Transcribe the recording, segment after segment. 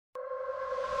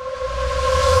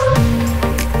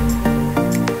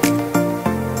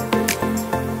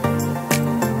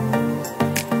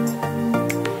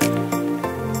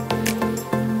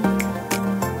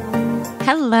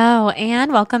Hello,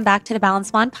 and welcome back to the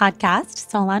Balanced Blonde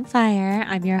podcast, Soul on Fire.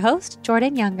 I'm your host,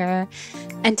 Jordan Younger.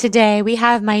 And today we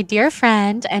have my dear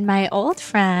friend and my old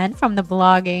friend from the OG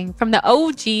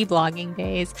blogging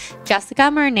days, Jessica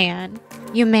Murnane.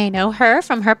 You may know her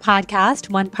from her podcast,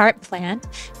 One Part Plant,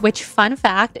 which, fun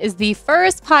fact, is the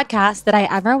first podcast that I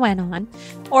ever went on,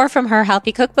 or from her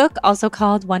healthy cookbook, also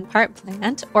called One Part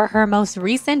Plant, or her most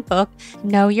recent book,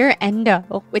 Your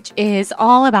Endo, which is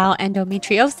all about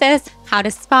endometriosis, how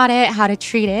to spot it, how to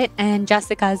treat it, and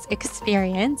Jessica's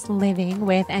experience living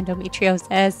with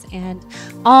endometriosis and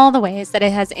all the ways that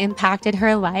it has impacted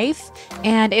her life.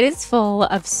 And it is full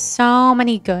of so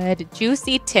many good,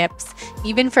 juicy tips,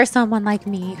 even for someone like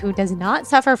me who does not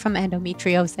suffer from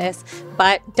endometriosis,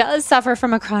 but does suffer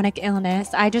from a chronic illness.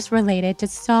 I just related to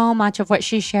so much of what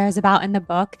she shares about in the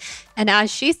book. And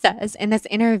as she says in this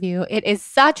interview, it is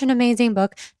such an amazing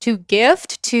book to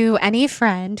gift to any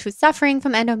friend who's suffering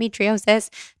from endometriosis,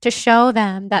 to show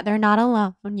them that they're not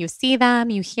alone. You see them,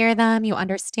 you hear them, you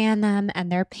understand them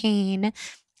and their pain.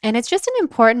 And it's just an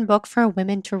important book for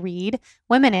women to read,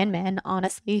 women and men,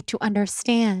 honestly, to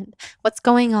understand what's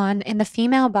going on in the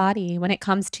female body when it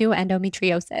comes to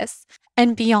endometriosis.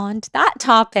 And beyond that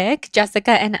topic,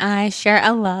 Jessica and I share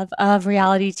a love of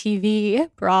reality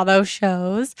TV, Bravo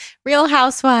shows, Real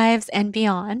Housewives, and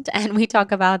beyond. And we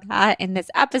talk about that in this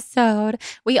episode.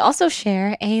 We also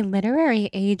share a literary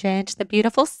agent, the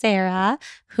beautiful Sarah,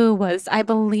 who was, I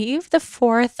believe, the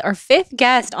fourth or fifth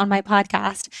guest on my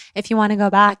podcast. If you want to go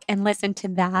back and listen to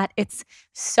that, it's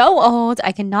so old.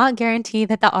 I cannot guarantee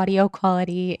that the audio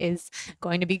quality is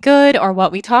going to be good or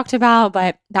what we talked about,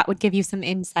 but that would give you some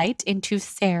insight into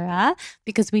Sarah,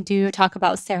 because we do talk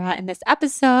about Sarah in this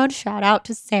episode. Shout out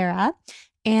to Sarah.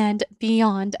 And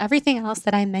beyond everything else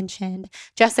that I mentioned,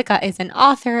 Jessica is an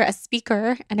author, a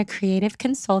speaker, and a creative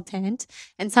consultant.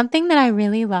 And something that I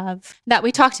really love that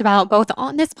we talked about both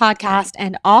on this podcast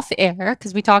and off air,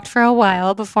 because we talked for a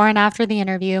while before and after the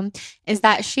interview, is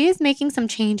that she is making some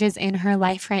changes in her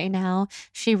life right now.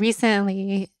 She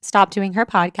recently stopped doing her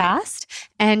podcast,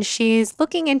 and she's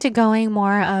looking into going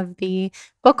more of the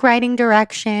book writing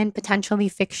direction, potentially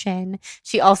fiction.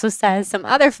 She also says some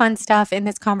other fun stuff in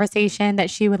this conversation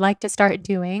that she would like to start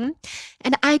doing.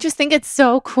 And I just think it's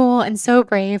so cool and so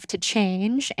brave to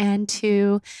change and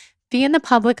to be in the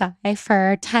public eye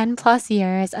for 10 plus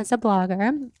years as a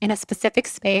blogger in a specific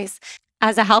space,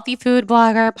 as a healthy food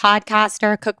blogger,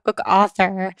 podcaster, cookbook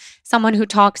author, someone who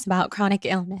talks about chronic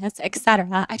illness,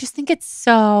 etc. I just think it's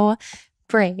so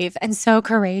brave and so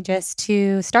courageous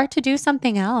to start to do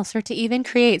something else, or to even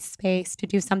create space to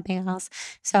do something else.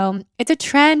 So it's a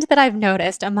trend that I've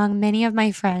noticed among many of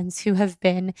my friends who have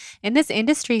been in this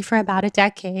industry for about a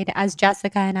decade, as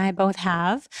Jessica and I both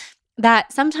have,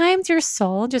 that sometimes your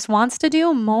soul just wants to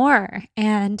do more,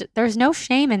 and there's no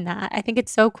shame in that. I think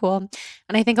it's so cool.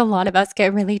 And I think a lot of us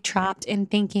get really trapped in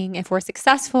thinking if we're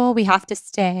successful, we have to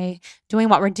stay doing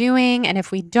what we're doing. And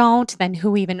if we don't, then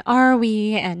who even are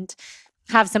we? And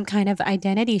have some kind of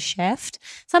identity shift.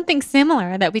 Something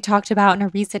similar that we talked about in a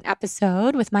recent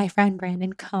episode with my friend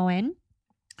Brandon Cohen,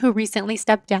 who recently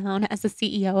stepped down as the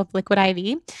CEO of Liquid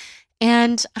IV.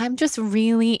 And I'm just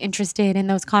really interested in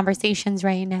those conversations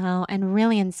right now and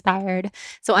really inspired.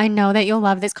 So I know that you'll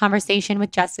love this conversation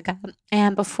with Jessica.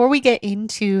 And before we get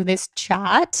into this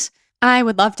chat, I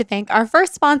would love to thank our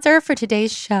first sponsor for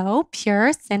today's show,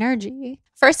 Pure Synergy.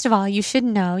 First of all, you should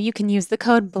know you can use the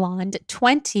code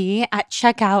BLONDE20 at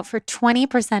checkout for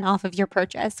 20% off of your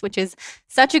purchase, which is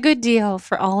such a good deal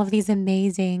for all of these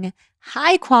amazing,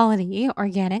 high quality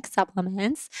organic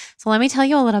supplements. So let me tell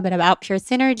you a little bit about Pure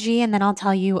Synergy, and then I'll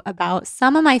tell you about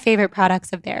some of my favorite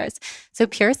products of theirs. So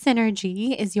Pure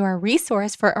Synergy is your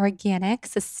resource for organic,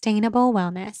 sustainable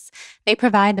wellness. They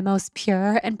provide the most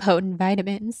pure and potent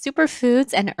vitamins,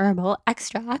 superfoods, and herbal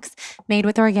extracts made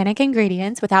with organic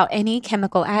ingredients without any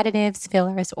chemical additives,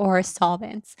 fillers, or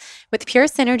solvents. With Pure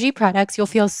Synergy products, you'll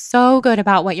feel so good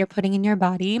about what you're putting in your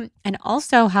body and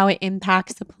also how it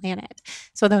impacts the planet.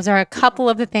 So those are a couple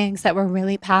of the things that we're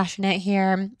really passionate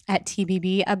here at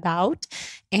TBB about.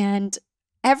 And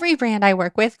every brand I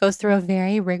work with goes through a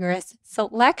very rigorous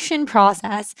selection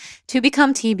process to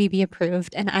become TBB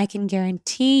approved, and I can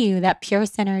guarantee you that Pure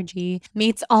Synergy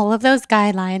meets all of those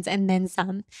guidelines and then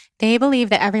some. They believe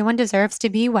that everyone deserves to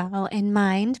be well in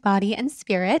mind, body, and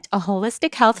spirit, a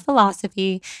holistic health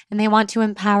philosophy, and they want to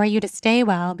empower you to stay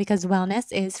well because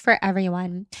wellness is for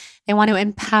everyone. They want to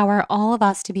empower all of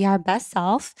us to be our best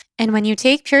self And when you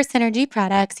take Pure Synergy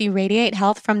products, you radiate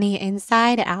health from the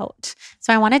inside out.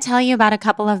 So I want to tell you about a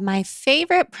couple of my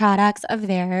favorite products of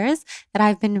theirs that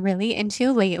I've been really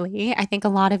into lately. I think a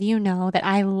lot of you know that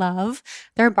I love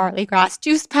their barley grass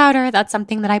juice powder. That's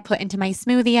something that I put into my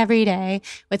smoothie every day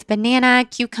with banana,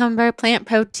 cucumber, plant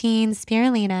protein,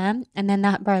 spirulina, and then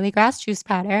that barley grass juice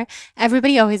powder.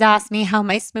 Everybody always asks me how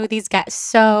my smoothies get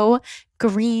so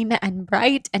green and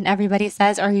bright. And everybody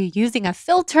says, are you using a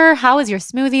filter? How is your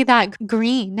smoothie that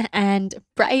green and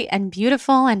bright and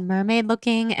beautiful and mermaid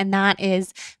looking? And that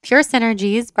is Pure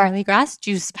Synergy's barley grass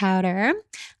juice powder.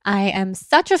 I am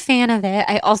such a fan of it.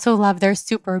 I also love their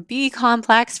Super B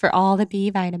complex for all the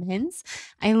B vitamins.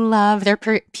 I love their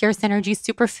Pure Synergy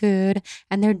superfood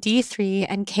and their D3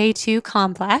 and K2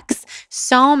 complex.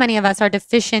 So many of us are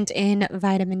deficient in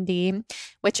vitamin D,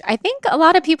 which I think a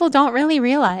lot of people don't really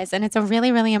realize. And it's a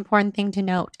really, really important thing to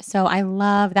note. So I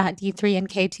love that D3 and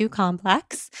K2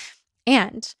 complex.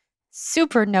 And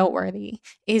super noteworthy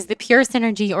is the Pure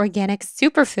Synergy Organic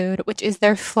Superfood, which is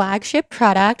their flagship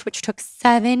product, which took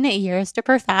 7 years to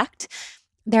perfect.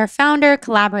 Their founder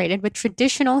collaborated with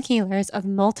traditional healers of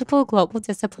multiple global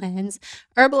disciplines,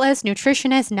 herbalists,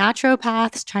 nutritionists,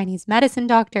 naturopaths, Chinese medicine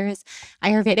doctors,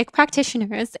 Ayurvedic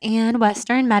practitioners, and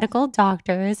Western medical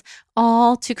doctors,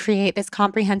 all to create this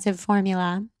comprehensive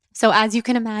formula. So as you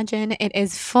can imagine, it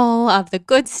is full of the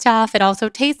good stuff. It also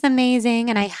tastes amazing,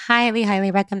 and I highly,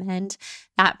 highly recommend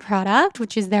that product,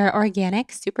 which is their organic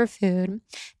superfood.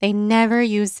 They never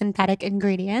use synthetic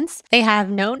ingredients. They have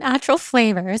no natural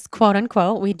flavors, quote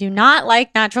unquote. We do not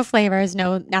like natural flavors,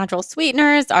 no natural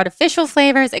sweeteners, artificial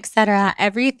flavors, etc.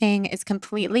 Everything is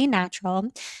completely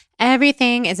natural.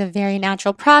 Everything is a very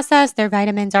natural process. Their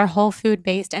vitamins are whole food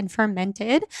based and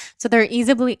fermented, so they're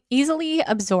easily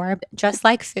absorbed just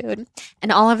like food.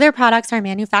 And all of their products are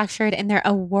manufactured in their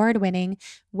award-winning,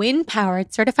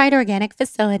 wind-powered certified organic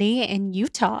facility in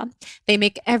Utah. They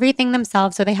make everything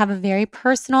themselves, so they have a very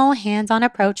personal, hands-on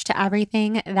approach to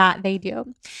everything that they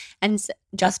do. And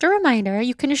just a reminder,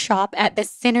 you can shop at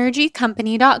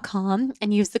thesynergycompany.com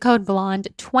and use the code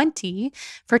BLONDE20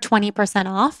 for 20%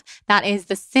 off. That is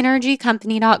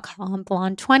thesynergycompany.com,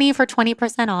 BLONDE20 for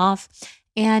 20% off.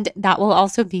 And that will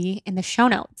also be in the show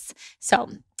notes. So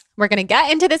we're going to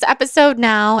get into this episode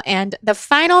now. And the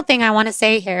final thing I want to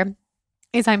say here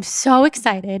is I'm so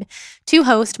excited to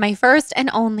host my first and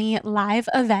only live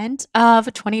event of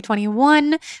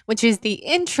 2021, which is the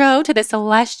intro to the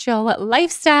Celestial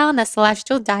Lifestyle and the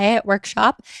Celestial Diet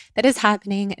workshop that is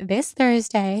happening this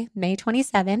Thursday, May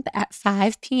 27th at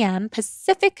 5 p.m.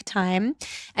 Pacific time.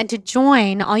 And to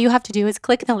join, all you have to do is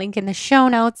click the link in the show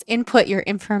notes, input your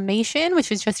information,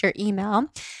 which is just your email.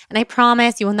 And I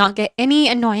promise you will not get any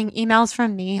annoying emails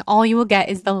from me. All you will get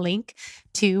is the link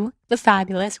to the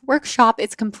fabulous workshop.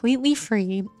 It's completely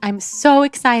free. I'm so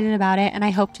excited about it, and I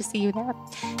hope to see you there.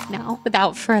 Now,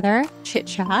 without further chit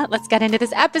chat, let's get into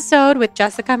this episode with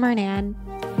Jessica Murnane.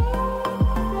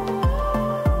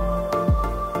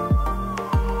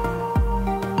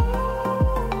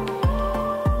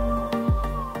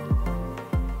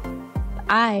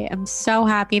 I am so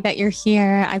happy that you're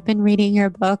here. I've been reading your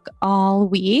book all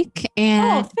week,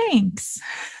 and thanks.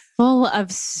 Full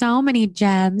of so many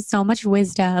gems, so much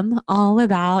wisdom, all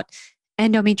about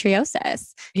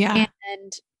endometriosis. Yeah.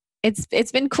 And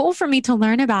it's been cool for me to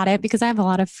learn about it because I have a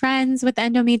lot of friends with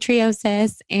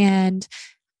endometriosis, and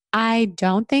I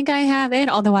don't think I have it,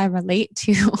 although I relate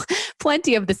to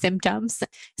plenty of the symptoms.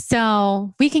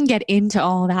 So we can get into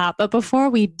all that. But before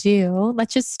we do,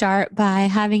 let's just start by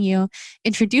having you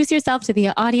introduce yourself to the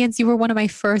audience. You were one of my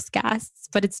first guests,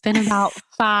 but it's been about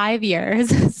 5 years.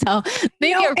 So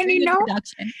maybe a brief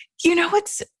introduction. You know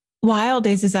what's wild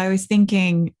is I was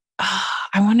thinking,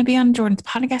 I want to be on Jordan's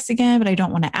podcast again, but I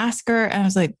don't want to ask her. And I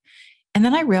was like, and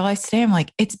then I realized today, I'm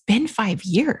like, it's been 5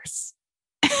 years.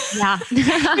 Yeah.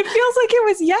 It feels like it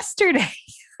was yesterday.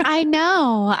 I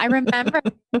know. I remember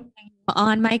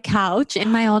on my couch in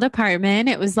my old apartment,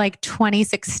 it was like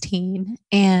 2016.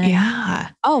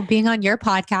 And being on your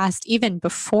podcast, even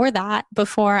before that,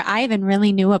 before I even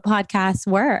really knew what podcasts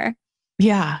were.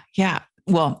 Yeah.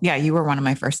 Well, yeah, you were one of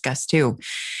my first guests too.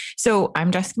 So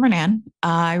I'm Jessica Murnane.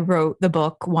 I wrote the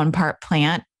book One Part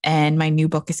Plant, and my new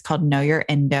book is called Your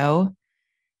Endo.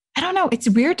 I don't know. It's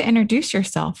weird to introduce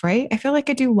yourself, right? I feel like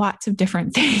I do lots of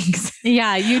different things.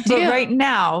 Yeah, you do. But right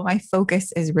now, my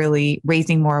focus is really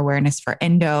raising more awareness for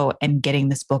endo and getting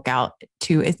this book out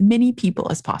to as many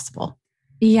people as possible.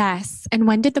 Yes. And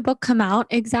when did the book come out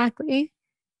exactly?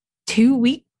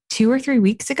 2 or 3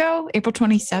 weeks ago, April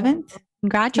 27th.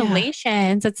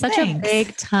 Congratulations. It's such a Thanks.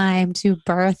 big time to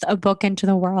birth a book into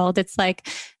the world. It's like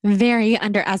very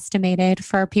underestimated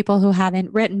for people who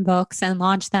haven't written books and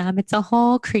launched them. It's a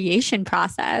whole creation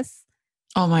process.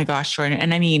 Oh my gosh, Jordan.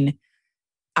 And I mean,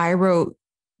 I wrote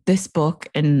this book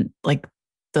in like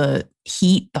the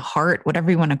heat, the heart,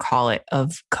 whatever you want to call it,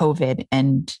 of COVID.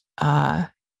 And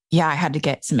yeah, I had to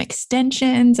get some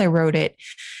extensions. I wrote it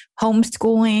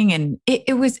homeschooling. And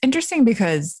it was interesting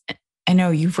because I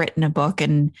know you've written a book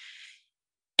and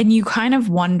you kind of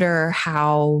wonder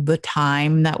how the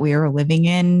time that we are living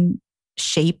in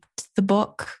shaped the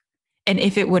book. And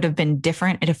if it would have been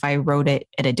different if I wrote it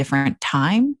at a different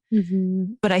time.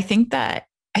 Mm-hmm. But I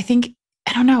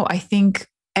don't know. I think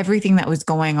everything that was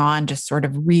going on just sort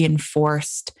of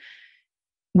reinforced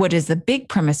what is the big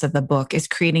premise of the book is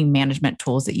creating management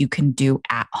tools that you can do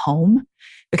at home.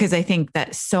 Because I think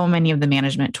that so many of the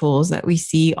management tools that we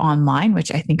see online,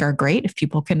 which I think are great if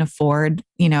people can afford,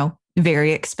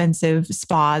 very expensive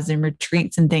spas and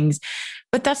retreats and things,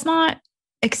 but that's not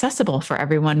accessible for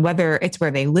everyone, whether it's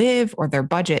where they live or their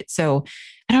budget. So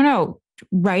I don't know,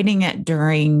 writing it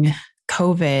during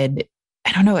COVID,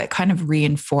 I don't know, it kind of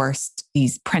reinforced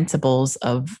these principles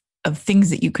of things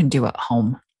that you can do at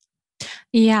home.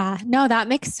 Yeah, no, that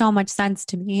makes so much sense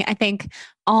to me. I think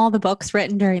all the books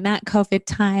written during that COVID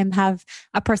time have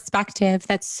a perspective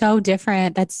that's so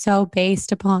different, that's so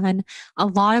based upon a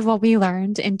lot of what we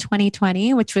learned in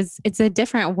 2020, it's a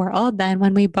different world than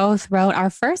when we both wrote our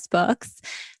first books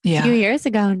a few years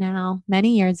ago now,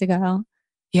 many years ago.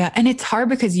 Yeah. And it's hard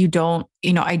because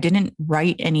I didn't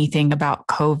write anything about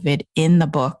COVID in the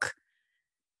book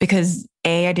because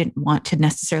A, I didn't want to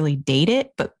necessarily date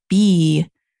it, but B,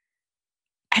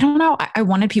 I don't know. I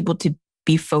wanted people to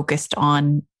be focused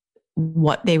on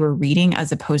what they were reading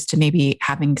as opposed to maybe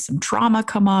having some trauma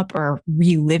come up or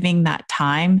reliving that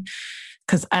time.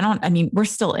 Cause we're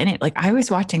still in it. Like I was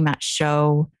watching that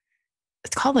show.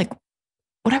 It's called like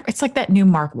whatever. It's like that new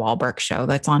Mark Wahlberg show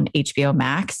that's on HBO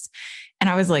Max. And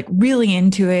I was like really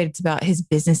into it. It's about his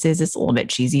businesses. It's a little bit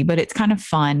cheesy, but it's kind of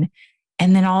fun.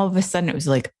 And then all of a sudden it was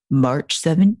like March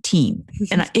 17th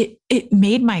and it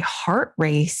made my heart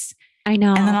race. I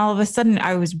know. And then all of a sudden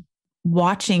I was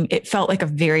watching, it felt like a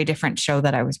very different show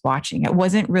that I was watching. It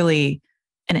wasn't really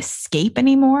an escape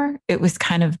anymore. It was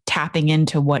kind of tapping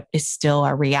into what is still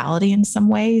our reality in some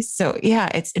ways. So yeah,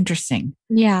 it's interesting.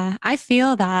 Yeah, I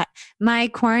feel that. My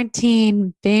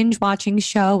quarantine binge watching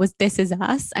show was This Is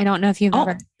Us. I don't know if you've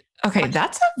ever. Okay,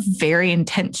 that's a very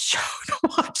intense show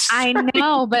to watch. I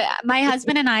know, but my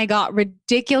husband and I got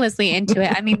ridiculously into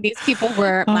it. I mean, these people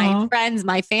were my friends,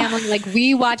 my family. Like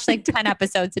we watched like 10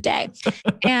 episodes a day.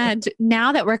 And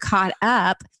now that we're caught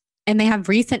up and they have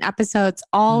recent episodes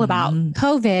all about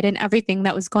COVID and everything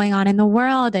that was going on in the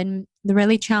world and the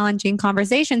really challenging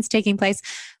conversations taking place,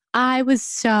 I was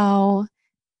so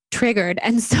triggered.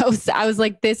 And so I was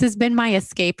like, this has been my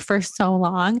escape for so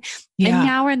long. Yeah. And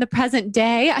now we're in the present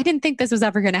day. I didn't think this was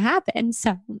ever going to happen.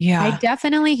 So yeah. I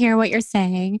definitely hear what you're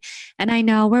saying. And I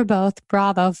know we're both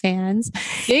Bravo fans,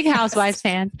 big Housewives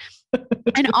fans.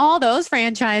 And all those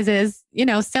franchises,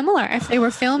 similar. If they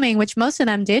were filming, which most of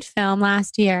them did film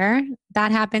last year,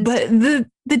 that happens. But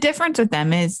the difference with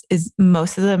them is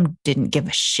most of them didn't give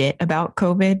a shit about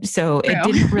COVID. So it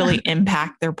didn't really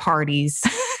impact their parties.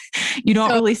 You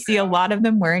don't really see a lot of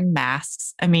them wearing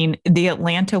masks. I mean, the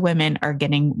Atlanta women are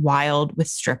getting wild with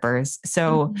strippers.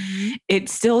 So it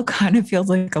still kind of feels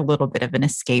like a little bit of an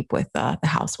escape with the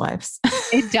housewives.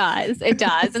 It does. It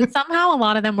does. And somehow a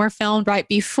lot of them were filmed right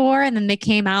before and then they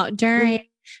came out during,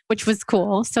 which was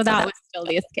cool. So that was still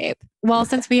the escape. Well,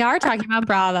 since we are talking about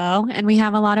Bravo and we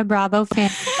have a lot of Bravo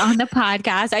fans on the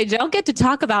podcast, I don't get to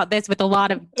talk about this with a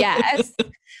lot of guests.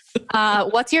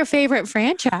 What's your favorite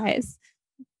franchise?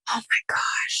 Oh my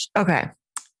gosh. Okay.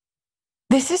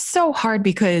 This is so hard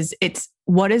because it's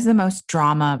what is the most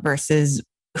drama versus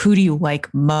who do you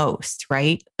like most,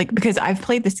 right? Like, because I've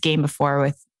played this game before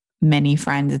with many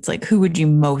friends. It's like, who would you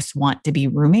most want to be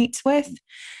roommates with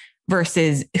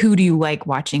versus who do you like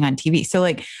watching on TV? So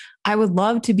like, I would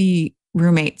love to be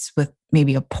roommates with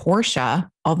maybe a Portia,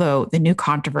 although the new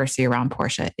controversy around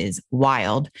Portia is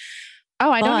wild.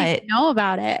 Oh, I don't even know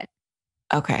about it.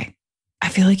 Okay. I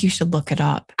feel like you should look it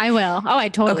up. I will. Oh, I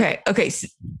totally. Okay.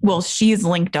 Well, she's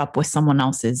linked up with someone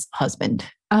else's husband.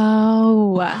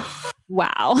 Oh,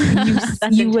 wow.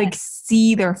 You like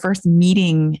see their first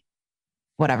meeting,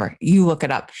 whatever. You look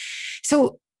it up.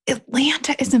 So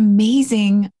Atlanta is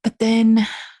amazing, but then,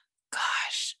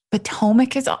 gosh,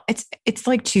 Potomac is it's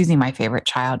like choosing my favorite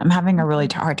child. I'm having a really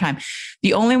hard time.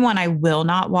 The only one I will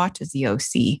not watch is the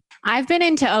OC. I've been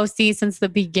into OC since the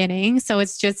beginning. So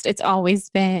it's always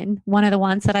been one of the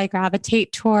ones that I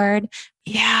gravitate toward.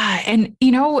 Yeah. And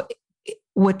you know,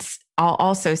 what's I'll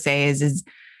also say is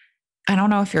I don't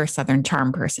know if you're a Southern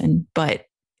Charm person, but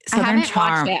Southern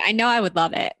Charm. Watched it. I know I would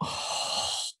love it.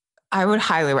 I would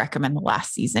highly recommend the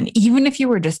last season, even if you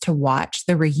were just to watch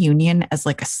the reunion as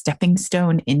like a stepping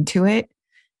stone into it.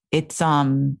 It's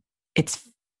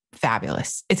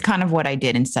fabulous. It's kind of what I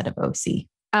did instead of OC.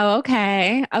 Oh,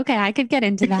 okay. Okay. I could get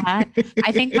into that.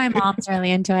 I think my mom's really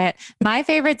into it. My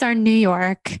favorites are New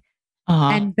York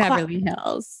and Beverly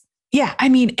Hills. Yeah. I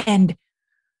mean, and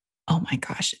oh my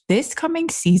gosh, this coming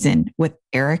season with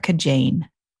Erica Jane.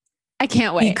 I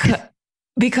can't wait.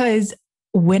 Because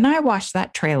when I watched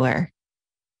that trailer,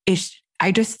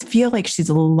 I just feel like she's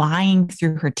lying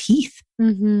through her teeth.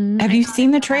 Mm-hmm. Have you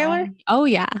seen the trailer? Oh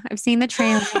yeah, I've seen the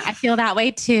trailer. I feel that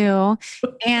way too.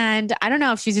 And I don't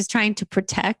know if she's just trying to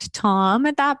protect Tom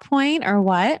at that point or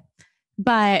what,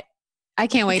 but I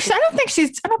can't wait. I don't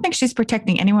think she's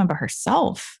protecting anyone but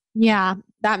herself. Yeah,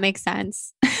 that makes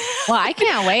sense. Well, I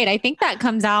can't wait. I think that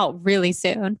comes out really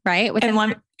soon, right?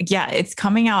 Yeah, it's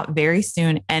coming out very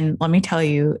soon. And let me tell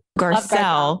you,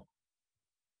 Garcelle,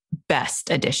 best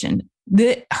addition.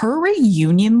 Her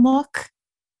reunion look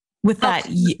with that.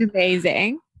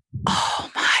 Amazing.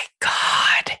 Oh my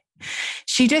God.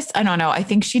 She just, I don't know. I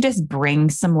think she just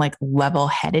brings some like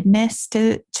level-headedness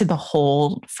to the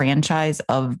whole franchise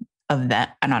of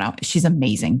that. I don't know. She's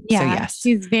amazing. Yeah, so yes.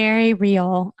 She's very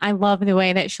real. I love the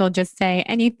way that she'll just say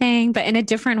anything, but in a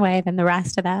different way than the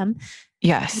rest of them.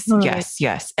 Yes,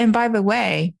 yes. And by the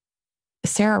way,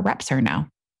 Sarah reps her now.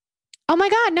 Oh my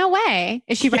God, no way.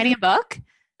 Is she writing a book?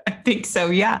 I think so.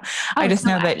 Yeah. I just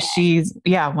know that she's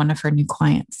one of her new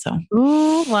clients. So,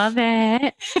 ooh, love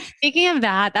it. Speaking of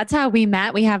that, that's how we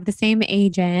met. We have the same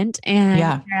agent,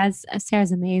 and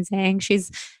Sarah's amazing.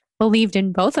 She's believed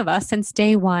in both of us since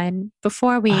day one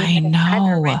before we had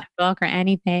to write a book or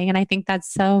anything. And I think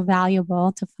that's so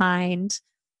valuable to find.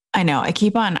 I know.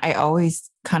 I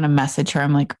always kind of message her.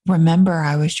 I'm like, remember,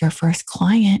 I was your first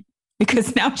client.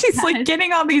 Because now she's like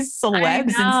getting all these celebs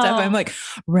and stuff. I'm like,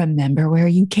 remember where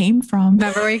you came from.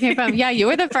 Yeah, you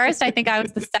were the first. I think I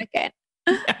was the second.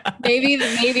 Yeah. Maybe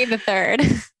the third.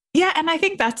 Yeah. And I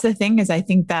think that's the thing is I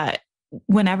think that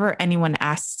whenever anyone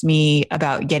asks me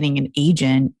about getting an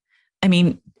agent, I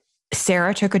mean,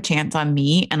 Sarah took a chance on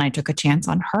me and I took a chance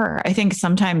on her. I think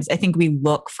we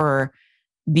look for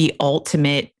the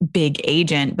ultimate big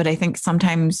agent, but I think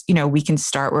sometimes, we can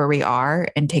start where we are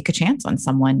and take a chance on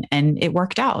someone, and it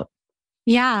worked out.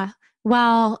 Yeah.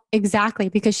 Well, exactly.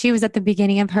 Because she was at the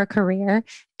beginning of her career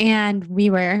and we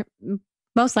were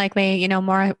most likely,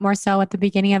 more so at the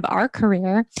beginning of our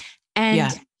career,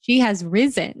 and she has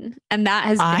risen, and that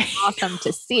has been awesome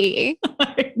to see.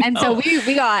 And so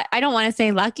we got, I don't want to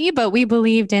say lucky, but we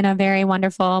believed in a very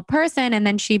wonderful person. And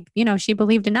then she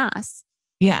believed in us.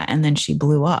 Yeah. And then she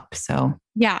blew up. So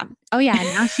yeah. Oh yeah. And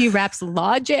now she reps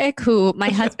Logic, who my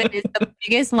husband is the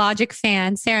biggest Logic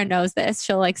fan. Sarah knows this.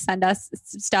 She'll like send us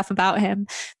stuff about him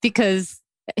because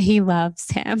he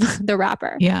loves him, the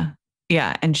rapper. Yeah.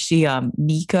 Yeah. And she,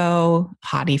 Nico,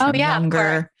 hottie from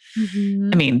Younger.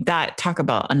 Mm-hmm. I mean, talk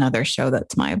about another show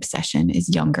that's my obsession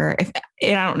is Younger.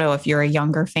 I don't know if you're a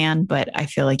Younger fan, but I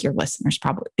feel like your listeners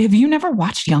probably, have you never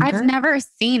watched Younger? I've never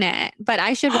seen it, but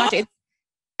I should watch it.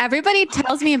 Everybody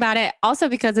tells me about it also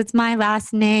because it's my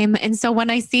last name. And so when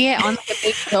I see it on the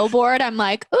big billboard, I'm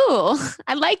like, ooh,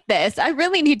 I like this. I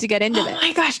really need to get into this. Oh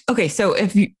my gosh. Okay. So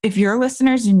if your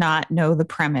listeners do not know the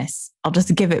premise, I'll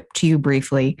just give it to you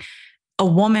briefly. A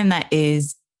woman that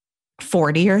is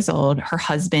 40 years old, her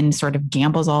husband sort of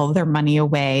gambles all of their money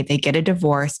away. They get a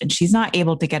divorce and she's not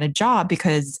able to get a job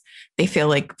because they feel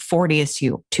like 40 is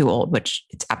too old, which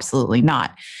it's absolutely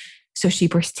not. So she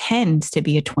pretends to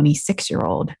be a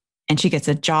 26-year-old and she gets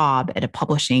a job at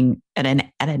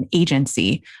an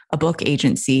agency, a book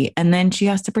agency. And then she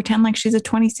has to pretend like she's a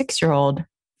 26-year-old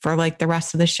for like the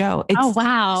rest of the show. It's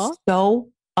so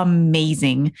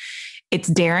amazing. It's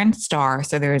Darren Star.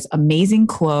 So there's amazing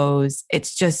clothes.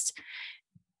 It's just,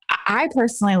 I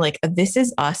personally like This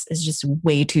Is Us is just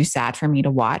way too sad for me to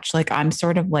watch. Like I'm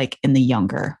sort of like in the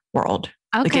Younger world.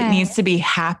 Okay. Like it needs to be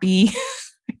happy.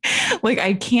 Like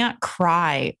I can't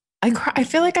cry. I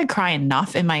feel like I cry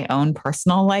enough in my own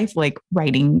personal life, like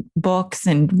writing books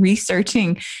and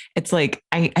researching. It's like,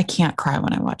 I can't cry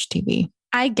when I watch TV.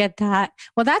 I get that.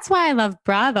 Well, that's why I love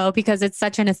Bravo because it's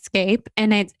such an escape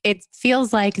and it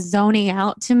feels like zoning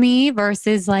out to me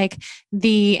versus like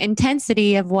the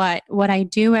intensity of what I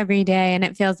do every day, and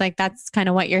it feels like that's kind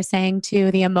of what you're saying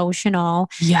too, the emotional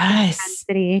Yes.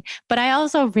 intensity. But I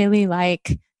also really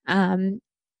like um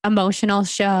emotional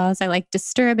shows. I like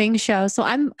disturbing shows. So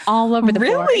I'm all over the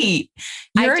board. Really?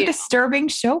 I You're a do. disturbing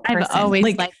show I've person.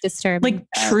 always liked disturbing Like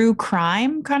shows. true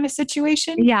crime kind of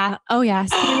situation? Yeah. Oh yeah.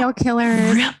 Serial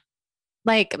killers. Real-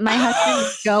 Like my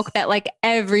husband joke that like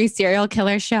every serial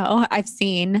killer show I've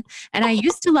seen. And I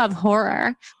used to love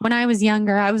horror. When I was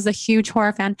younger, I was a huge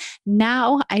horror fan.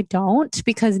 Now I don't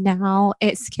because now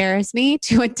it scares me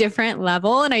to a different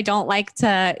level and I don't like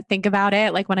to think about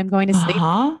it like when I'm going to sleep.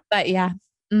 Uh-huh. But yeah.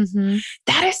 Hmm.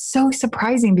 That is so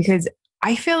surprising because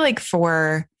I feel like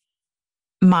for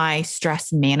my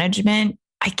stress management,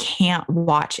 I can't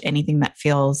watch anything that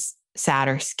feels sad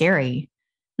or scary.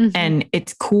 Hmm. And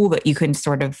it's cool that you can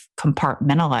sort of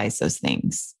compartmentalize those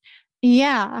things.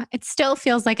 Yeah, it still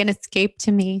feels like an escape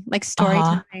to me, like Uh-huh.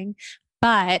 storytelling.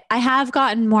 But I have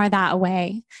gotten more that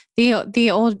way.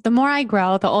 The more I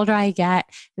grow, the older I get,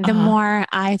 the Uh-huh. more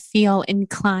I feel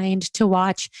inclined to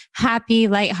watch happy,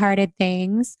 lighthearted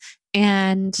things.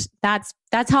 And that's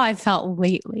how I've felt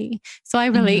lately. So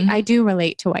Mhm. I do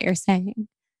relate to what you're saying.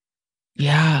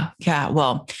 Yeah. Yeah.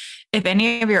 Well, if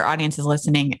any of your audience is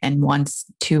listening and wants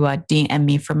to DM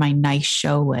me for my nice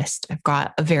show list, I've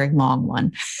got a very long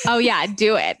one. Oh yeah,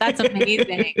 do it. That's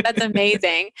amazing. That's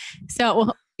amazing.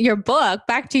 So your book,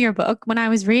 back to your book, when I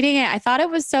was reading it, I thought it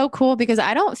was so cool because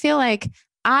I don't feel like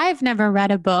I've never read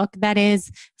a book that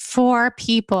is for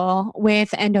people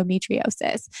with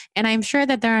endometriosis. And I'm sure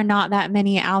that there are not that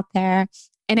many out there.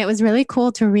 And it was really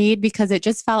cool to read because it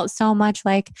just felt so much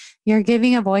like you're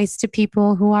giving a voice to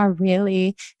people who are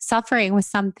really suffering with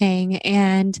something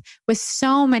and with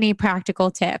so many practical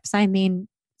tips. I mean,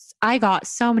 I got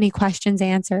so many questions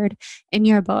answered in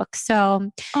your book.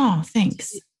 So, Oh,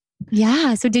 thanks.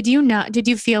 yeah. So, did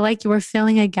you feel like you were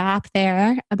filling a gap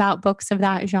there about books of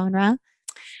that genre?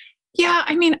 Yeah.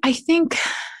 I mean,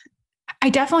 I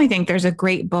definitely think there's a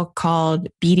great book called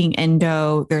Beating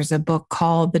Endo. There's a book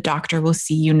called The Doctor Will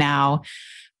See You Now.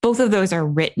 Both of those are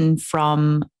written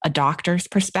from a doctor's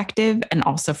perspective and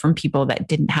also from people that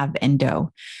didn't have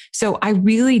endo. So I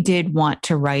really did want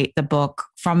to write the book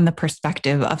from the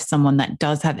perspective of someone that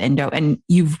does have endo. And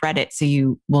you've read it, so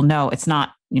you will know it's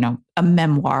not, a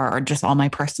memoir or just all my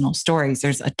personal stories.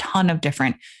 There's a ton of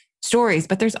different stories,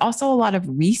 but there's also a lot of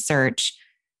research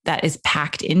that is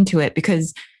packed into it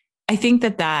because I think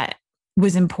that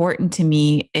was important to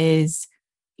me is,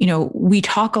 we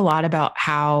talk a lot about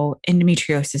how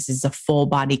endometriosis is a full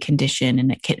body condition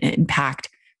and it can impact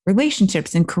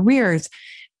relationships and careers.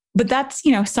 But that's,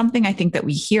 something I think that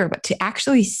we hear, but to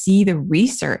actually see the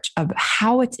research of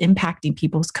how it's impacting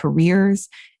people's careers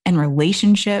and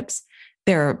relationships,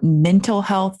 their mental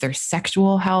health, their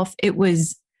sexual health, it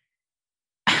was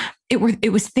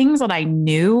things that I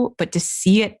knew, but to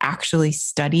see it actually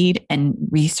studied and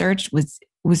researched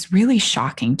was really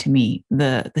shocking to me,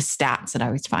 the stats that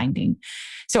I was finding.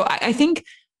 So I think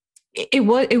it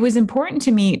was important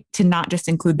to me to not just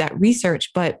include that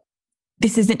research, but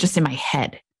this isn't just in my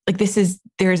head. Like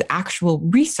there's actual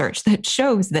research that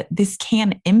shows that this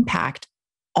can impact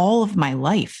all of my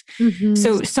life. Hmm.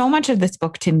 So much of this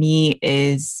book to me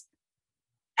is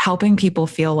helping people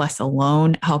feel less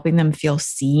alone, helping them feel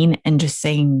seen, and just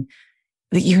saying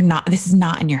that this is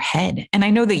not in your head. And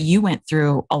I know that you went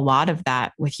through a lot of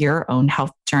that with your own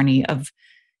health journey of,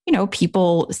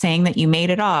 people saying that you made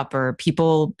it up or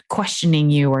people questioning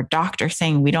you or doctors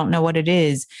saying, we don't know what it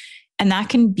is. And that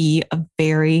can be a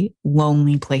very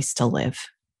lonely place to live.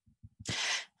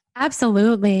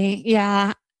 Absolutely.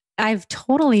 Yeah. I've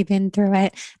totally been through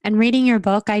it. And reading your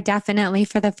book, I definitely,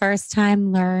 for the first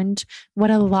time, learned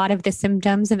what a lot of the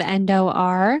symptoms of endo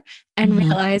are and Mhm.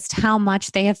 realized how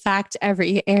much they affect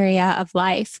every area of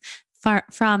life,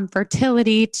 from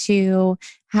fertility to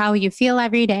how you feel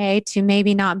every day to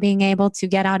maybe not being able to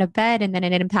get out of bed. And then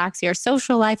it impacts your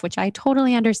social life, which I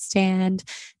totally understand,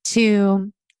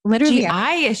 to literally,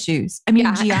 GI issues. I mean,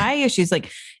 yeah. GI issues,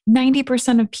 like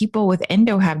 90% of people with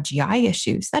endo have GI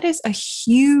issues. That is a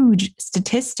huge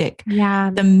statistic. Yeah.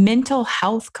 The mental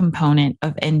health component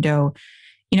of endo,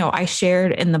 I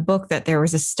shared in the book that there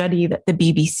was a study that the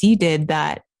BBC did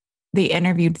that they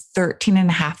interviewed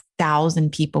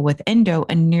 13,500 people with endo,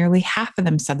 and nearly half of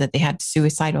them said that they had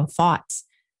suicidal thoughts.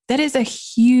 That is a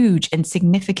huge and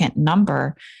significant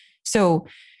number. So,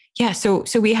 yeah, so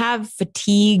we have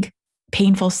fatigue,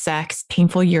 painful sex,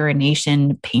 painful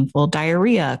urination, painful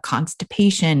diarrhea,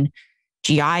 constipation,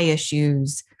 GI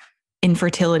issues,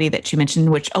 infertility that you mentioned,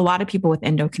 which a lot of people with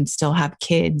endo can still have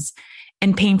kids,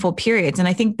 and painful periods. And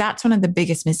I think that's one of the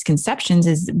biggest misconceptions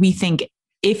is we think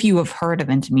if you have heard of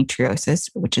endometriosis,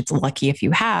 which it's lucky if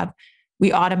you have,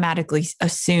 we automatically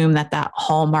assume that that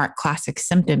hallmark classic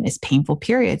symptom is painful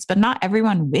periods, but not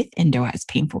everyone with endo has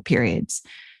painful periods.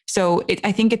 So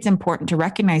I think it's important to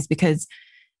recognize, because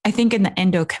I think in the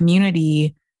endo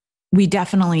community, we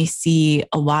definitely see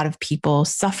a lot of people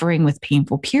suffering with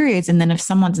painful periods. And then if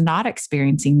someone's not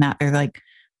experiencing that, they're like,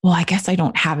 well, I guess I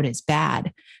don't have it as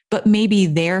bad, but maybe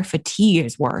their fatigue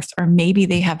is worse, or maybe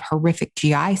they have horrific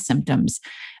GI symptoms.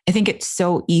 I think it's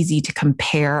so easy to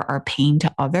compare our pain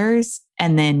to others,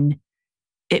 and then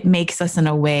it makes us in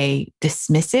a way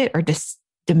dismiss it or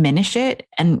diminish it.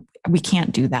 And we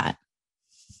can't do that.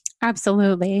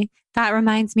 Absolutely. That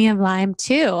reminds me of Lyme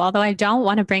too. Although I don't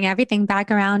want to bring everything back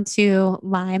around to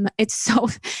Lyme, it's so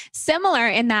similar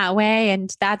in that way.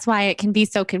 And that's why it can be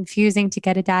so confusing to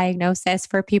get a diagnosis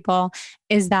for people,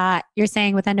 is that you're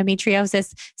saying with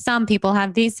endometriosis, some people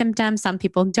have these symptoms, some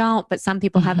people don't, but some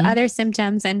people have other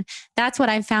symptoms. And that's what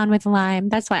I found with Lyme.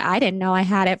 That's why I didn't know I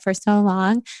had it for so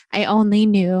long. I only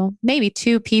knew maybe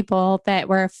 2 people that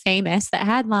were famous that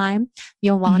had Lyme,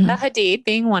 Yolanda Hadid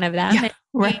being one of them. Yeah,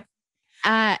 right.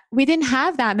 We didn't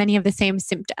have that many of the same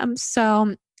symptoms.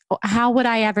 So how would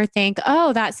I ever think,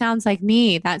 oh, that sounds like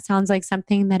me. That sounds like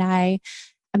something that I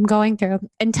am going through,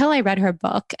 until I read her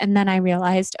book. And then I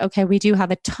realized, okay, we do have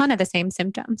a ton of the same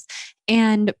symptoms.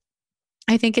 And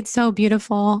I think it's so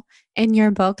beautiful in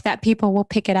your book that people will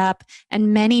pick it up,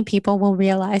 and many people will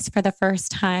realize for the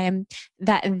first time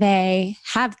that they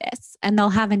have this, and they'll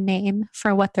have a name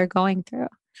for what they're going through.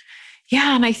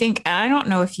 Yeah. And I think, I don't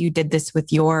know if you did this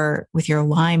with your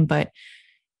Lyme, but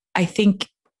I think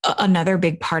another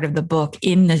big part of the book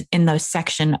in the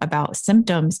section about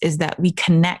symptoms is that we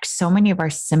connect so many of our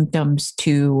symptoms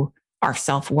to our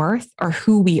self-worth, or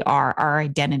who we are, our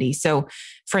identity. So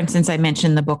for instance, I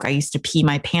mentioned in the book, I used to pee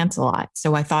my pants a lot.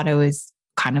 So I thought I was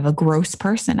kind of a gross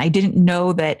person. I didn't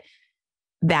know that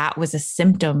that was a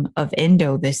symptom of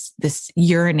endo, this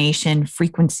urination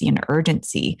frequency and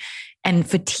urgency. And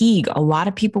fatigue. A lot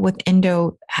of people with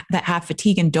endo that have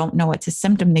fatigue and don't know it's a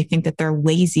symptom, they think that they're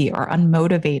lazy or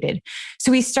unmotivated.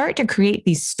 So we start to create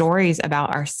these stories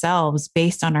about ourselves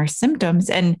based on our symptoms.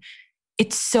 And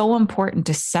it's so important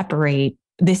to separate,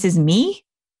 this is me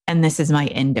and this is my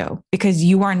endo, because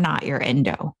you are not your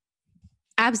endo.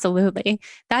 Absolutely.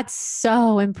 That's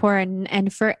so important.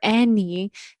 And for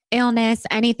any illness,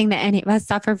 anything that any of us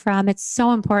suffer from, it's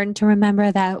so important to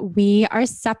remember that we are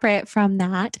separate from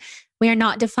that. We are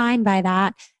not defined by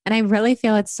that. And I really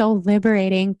feel it's so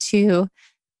liberating to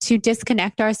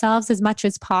disconnect ourselves as much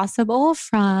as possible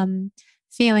from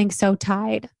feeling so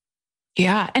tied.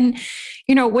 Yeah. And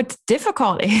what's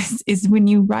difficult is when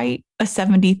you write a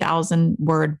 70,000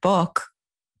 word book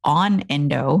on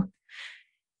endo,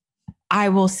 I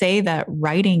will say that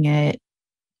writing it,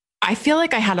 I feel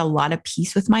like I had a lot of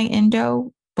peace with my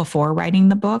endo before writing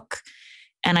the book.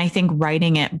 And I think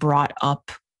writing it brought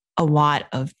up a lot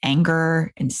of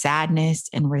anger and sadness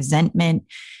and resentment.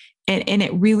 And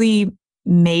it really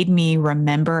made me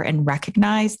remember and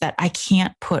recognize that I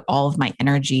can't put all of my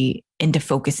energy into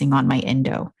focusing on my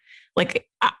endo.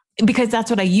 Because that's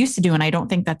what I used to do. And I don't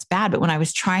think that's bad. But when I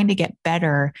was trying to get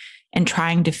better and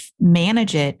trying to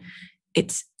manage it,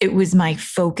 it was my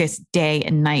focus day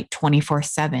and night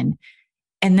 24/7.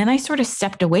 And then I sort of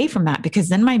stepped away from that, because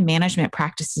then my management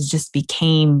practices just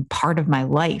became part of my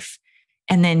life.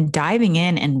 And then diving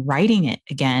in and writing it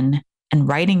again, and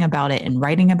writing about it and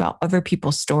writing about other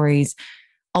people's stories,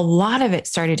 a lot of it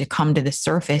started to come to the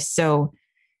surface. So,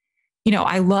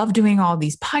 I love doing all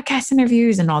these podcast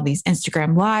interviews and all these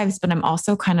Instagram lives, but I'm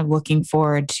also kind of looking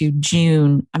forward to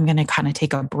June. I'm going to kind of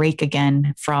take a break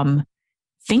again from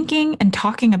thinking and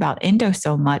talking about endo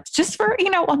so much, just for,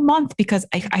 a month, because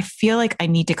I feel like I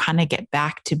need to kind of get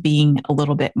back to being a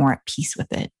little bit more at peace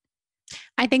with it.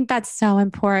 I think that's so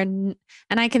important.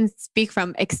 And I can speak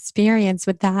from experience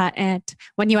with that. And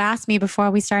when you asked me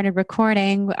before we started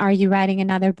recording, are you writing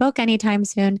another book anytime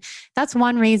soon? That's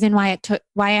one reason why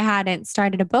I hadn't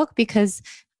started a book, because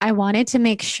I wanted to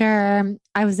make sure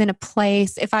I was in a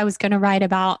place, if I was going to write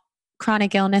about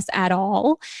chronic illness at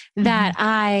all, that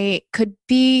I could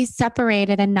be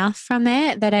separated enough from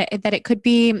it that it could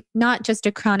be not just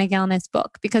a chronic illness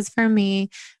book. Because for me,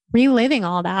 reliving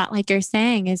all that, like you're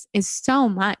saying, is so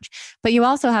much. But you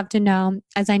also have to know,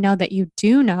 as I know that you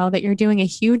do know, that you're doing a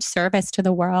huge service to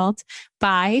the world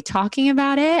by talking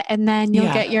about it, and then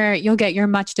you'll get your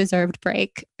much deserved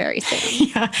break very soon.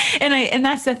 Yeah. And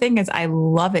that's the thing, is I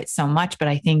love it so much, but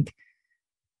I think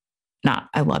not,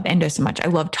 I love endo so much. I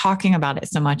love talking about it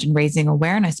so much and raising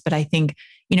awareness. But I think,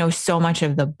 so much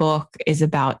of the book is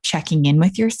about checking in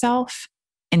with yourself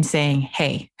and saying,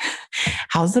 hey,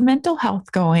 how's the mental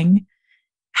health going?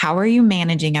 How are you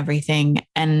managing everything?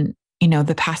 And,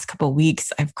 the past couple of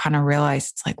weeks, I've kind of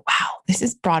realized it's like, wow, this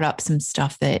has brought up some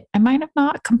stuff that I might have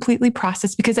not completely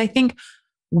processed, because I think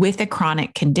with a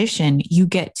chronic condition, you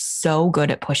get so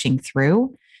good at pushing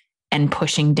through and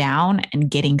pushing down and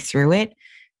getting through it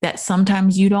that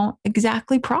sometimes you don't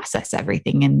exactly process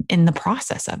everything in the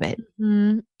process of it.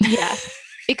 Yes.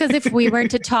 Because if we were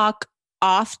to talk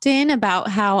often about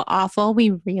how awful we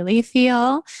really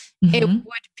feel, it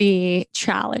would be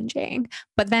challenging.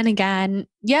 But then again,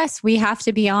 yes, we have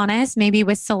to be honest, maybe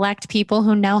with select people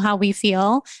who know how we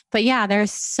feel. But yeah,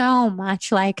 there's so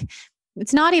much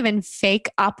it's not even fake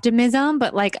optimism,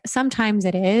 but sometimes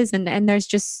it is. And there's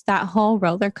just that whole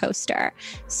roller coaster.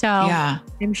 So yeah.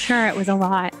 I'm sure it was a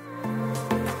lot.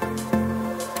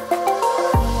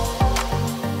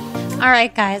 All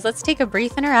right, guys, let's take a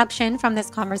brief interruption from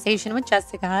this conversation with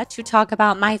Jessica to talk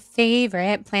about my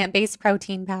favorite plant-based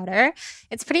protein powder.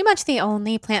 It's pretty much the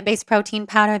only plant-based protein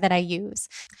powder that I use.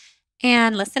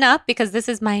 And listen up, because this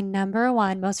is my number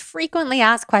one most frequently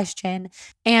asked question,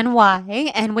 and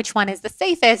why, and which one is the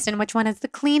safest, and which one is the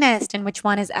cleanest, and which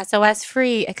one is SOS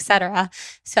free, etc.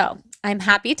 So I'm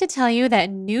happy to tell you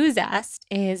that Nuzest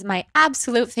is my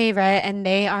absolute favorite, and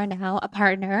they are now a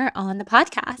partner on the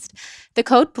podcast. The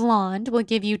code BLONDE will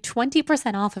give you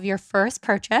 20% off of your first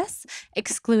purchase,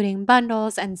 excluding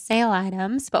bundles and sale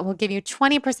items, but will give you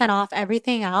 20% off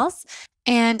everything else.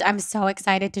 And I'm so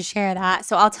excited to share that.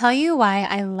 So I'll tell you why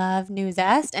I love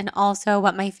Nuzest and also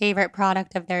what my favorite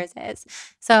product of theirs is.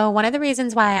 So one of the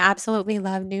reasons why I absolutely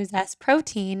love Nuzest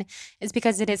protein is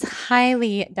because it is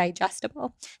highly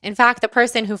digestible. In fact, the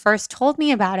person who first told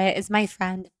me about it is my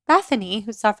friend Bethany,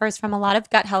 who suffers from a lot of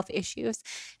gut health issues.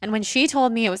 And when she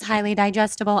told me it was highly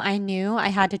digestible, I knew I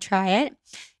had to try it.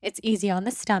 It's easy on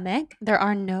the stomach. There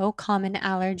are no common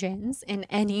allergens in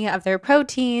any of their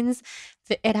proteins.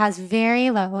 It has very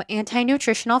low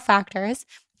anti-nutritional factors,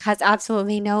 has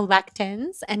absolutely no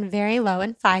lectins, and very low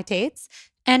in phytates,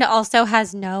 and also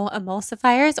has no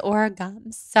emulsifiers or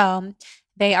gums. So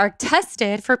they are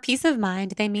tested for peace of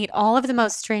mind. They meet all of the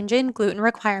most stringent gluten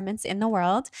requirements in the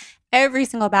world. Every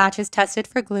single batch is tested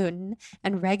for gluten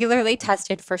and regularly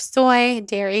tested for soy,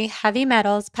 dairy, heavy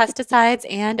metals, pesticides,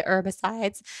 and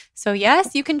herbicides. So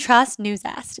yes, you can trust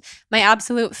Nuzest. My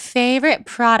absolute favorite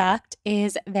product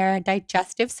is their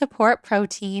digestive support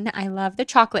protein. I love the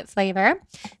chocolate flavor.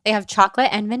 They have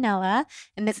chocolate and vanilla,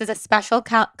 and this is a special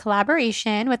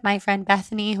collaboration with my friend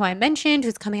Bethany, who I mentioned,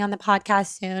 who's coming on the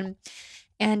podcast soon.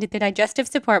 And the digestive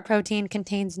support protein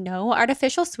contains no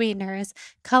artificial sweeteners,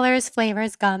 colors,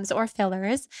 flavors, gums, or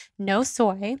fillers, no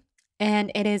soy,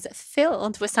 and it is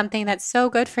filled with something that's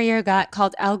so good for your gut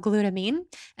called L-glutamine,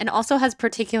 and also has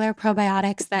particular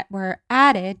probiotics that were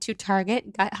added to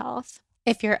target gut health.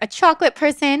 If you're a chocolate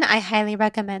person, I highly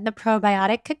recommend the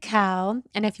probiotic cacao.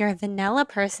 And if you're a vanilla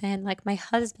person like my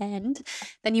husband,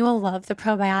 then you will love the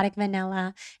probiotic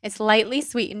vanilla. It's lightly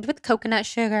sweetened with coconut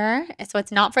sugar, so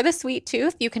it's not for the sweet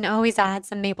tooth. You can always add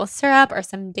some maple syrup or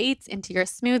some dates into your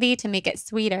smoothie to make it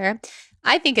sweeter.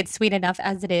 I think it's sweet enough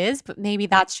as it is, but maybe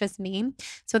that's just me.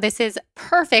 So this is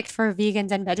perfect for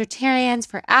vegans and vegetarians,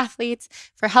 for athletes,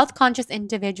 for health conscious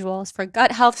individuals, for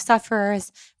gut health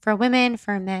sufferers, for women,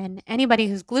 for men, anybody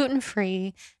who's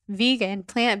gluten-free, vegan,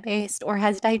 plant-based, or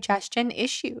has digestion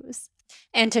issues.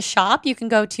 And to shop, you can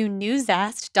go to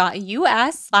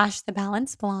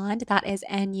nuzest.us/thebalancedblonde. That is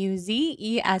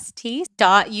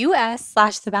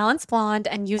NUZEST.us/thebalancedblonde,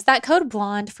 and use that code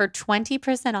BLONDE for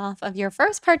 20% off of your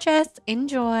first purchase.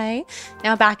 Enjoy.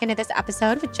 Now back into this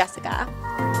episode with Jessica.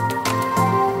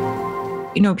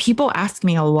 People ask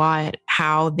me a lot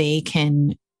how they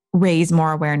can raise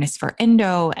more awareness for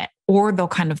endo, or they'll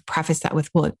kind of preface that with,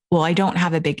 well, I don't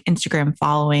have a big Instagram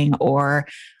following, or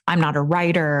I'm not a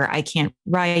writer, I can't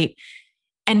write.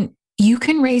 And you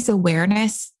can raise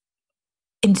awareness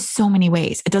in so many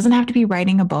ways. It doesn't have to be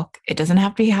writing a book. It doesn't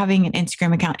have to be having an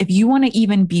Instagram account. If you want to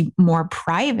even be more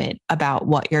private about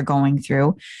what you're going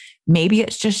through, maybe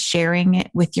it's just sharing it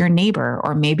with your neighbor,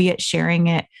 or maybe it's sharing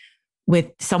it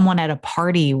with someone at a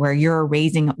party where you're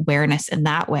raising awareness in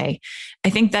that way. I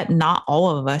think that not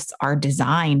all of us are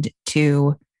designed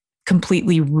to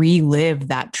completely relive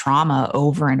that trauma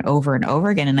over and over and over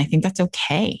again. And I think that's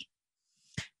okay.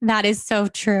 That is so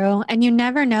true. And you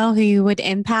never know who you would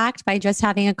impact by just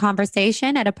having a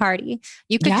conversation at a party.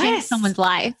 You could change Yes. someone's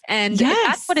life. And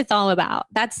that's what Yes. it's all about.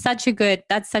 That's such a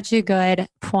good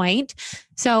point.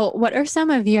 So what are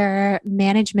some of your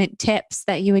management tips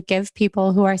that you would give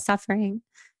people who are suffering?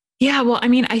 Yeah. Well, I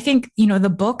mean, I think, the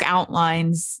book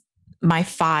outlines my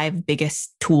 5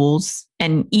 biggest tools,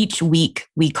 and each week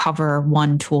we cover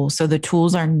one tool. So the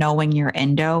tools are knowing your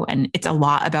endo. And it's a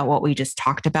lot about what we just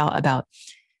talked about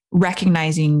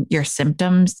recognizing your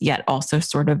symptoms, yet also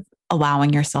sort of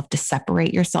allowing yourself to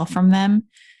separate yourself from them.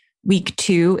 Week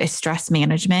 2 is stress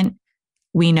management.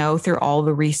 We know through all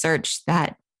the research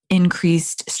that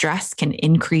increased stress can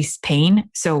increase pain.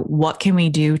 So, what can we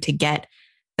do to get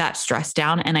that stress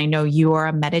down? And I know you are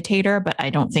a meditator, but I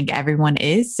don't think everyone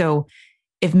is. So,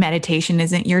 if meditation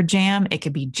isn't your jam, it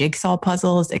could be jigsaw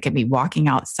puzzles, it could be walking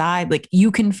outside. Like you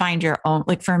can find your own,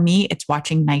 like for me, it's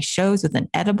watching nice shows with an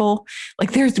edible.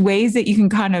 Like there's ways that you can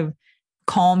kind of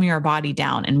calm your body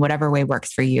down in whatever way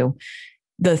works for you.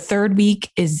 The third week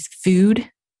is food.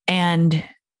 And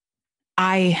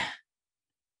I,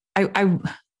 I,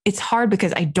 it's hard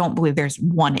because I don't believe there's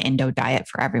one endo diet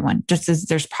for everyone, just as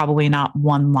there's probably not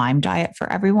one Lyme diet for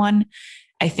everyone.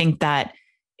 I think that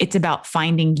it's about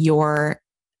finding your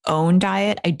own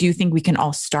diet. I do think we can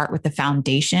all start with the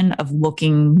foundation of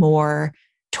looking more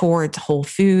towards whole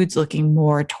foods, looking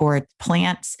more towards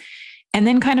plants, and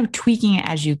then kind of tweaking it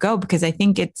as you go. Because I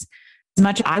think it's as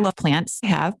much as I love plants,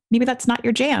 maybe that's not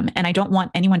your jam. And I don't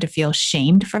want anyone to feel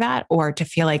shamed for that or to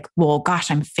feel like, well, gosh,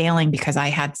 I'm failing because I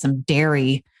had some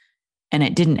dairy and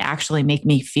it didn't actually make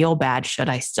me feel bad. Should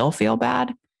I still feel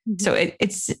bad?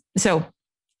 Mm-hmm. So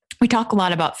we talk a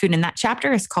lot about food, and that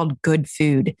chapter is called Good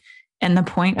Food. And the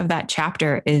point of that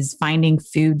chapter is finding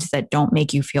foods that don't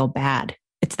make you feel bad.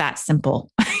 It's that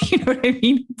simple. You know what I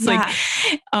mean? It's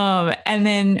and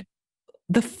then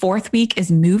the 4th week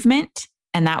is movement.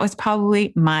 And that was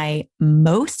probably my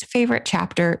most favorite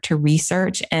chapter to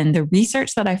research. And the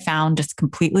research that I found just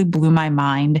completely blew my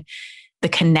mind. The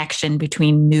connection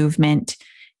between movement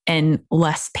and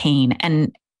less pain.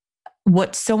 And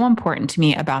what's so important to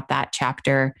me about that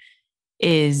chapter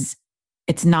is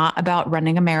it's not about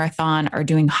running a marathon or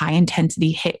doing high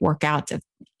intensity HIIT workouts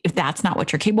if that's not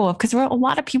what you're capable of. Because there are a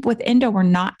lot of people with endo who are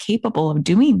not capable of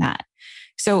doing that.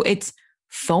 So it's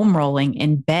foam rolling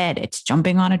in bed. It's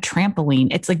jumping on a trampoline.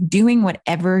 It's like doing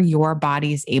whatever your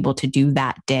body is able to do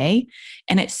that day.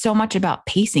 And it's so much about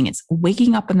pacing. It's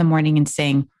waking up in the morning and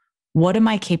saying, what am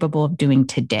I capable of doing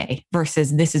today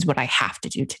versus this is what I have to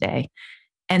do today.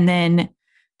 And then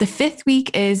the 5th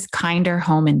week is kinder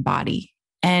home and body.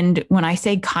 And when I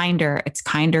say kinder, it's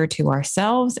kinder to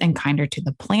ourselves and kinder to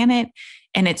the planet.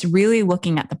 And it's really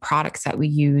looking at the products that we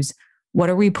use. What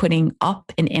are we putting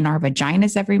up and in our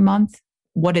vaginas every month?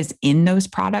 What is in those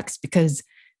products? Because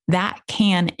that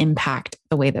can impact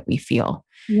the way that we feel.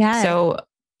 Yeah. So,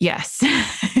 yes.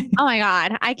 Oh my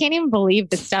God. I can't even believe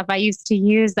the stuff I used to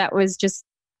use that was just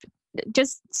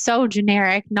so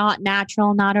generic, not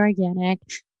natural, not organic.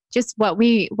 Just what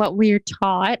we're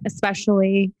taught,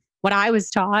 especially what I was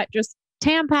taught, just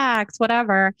Tampax,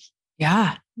 whatever.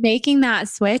 Yeah. Making that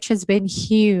switch has been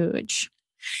huge.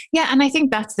 Yeah. And I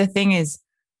think that's the thing is,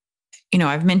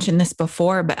 I've mentioned this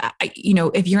before, but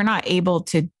if you're not able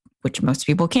to, which most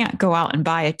people can't, go out and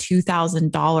buy a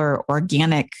 $2,000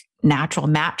 organic natural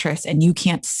mattress and you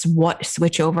can't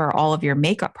switch over all of your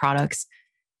makeup products,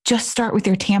 just start with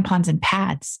your tampons and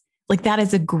pads. Like that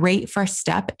is a great first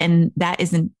step. And that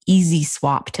is an easy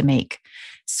swap to make.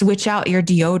 Switch out your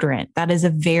deodorant. That is a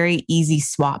very easy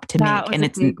swap to make. And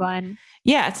it's a big one.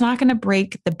 Yeah, it's not going to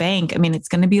break the bank. I mean, it's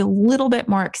going to be a little bit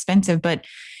more expensive, but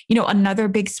another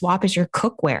big swap is your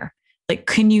cookware. Like,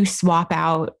 can you swap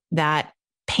out that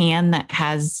pan that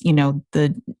has,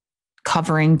 the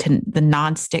covering to the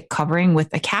nonstick covering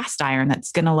with a cast iron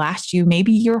that's going to last you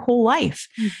maybe your whole life.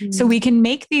 Mm-hmm. So we can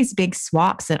make these big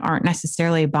swaps that aren't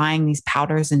necessarily buying these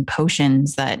powders and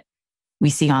potions that we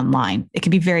see online. It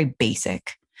can be very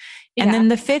basic. Yeah. And then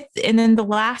the 5th, and then the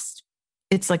last,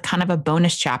 it's like kind of a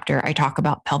bonus chapter. I talk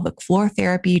about pelvic floor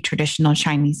therapy, traditional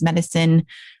Chinese medicine,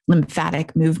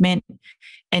 lymphatic movement,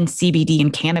 and CBD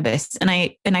and cannabis. And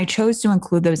I chose to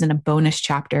include those in a bonus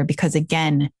chapter because,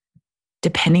 again,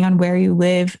 depending on where you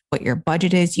live, what your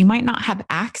budget is, you might not have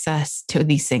access to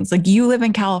these things. Like you live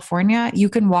in California, you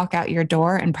can walk out your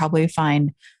door and probably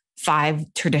find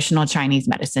 5 traditional Chinese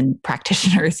medicine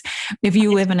practitioners. If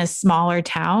you live in a smaller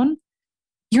town,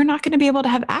 you're not going to be able to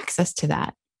have access to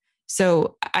that.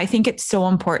 So I think it's so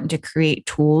important to create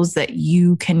tools that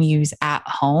you can use at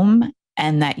home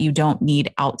and that you don't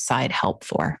need outside help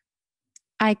for.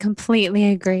 I completely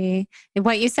agree.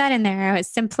 What you said in there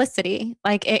is simplicity.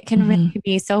 Like it can Mhm. really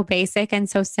be so basic and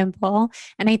so simple.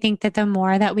 And I think that the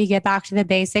more that we get back to the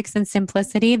basics and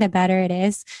simplicity, the better it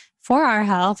is for our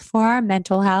health, for our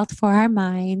mental health, for our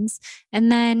minds.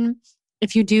 And then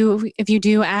if you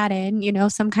do add in,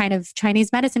 some kind of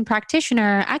Chinese medicine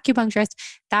practitioner, acupuncturist,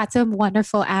 that's a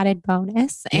wonderful added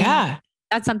bonus. And Yeah.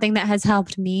 that's something that has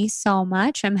helped me so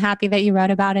much. I'm happy that you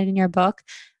wrote about it in your book.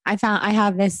 I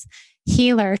have this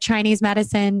healer, Chinese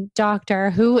medicine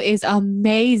doctor who is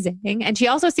amazing. And she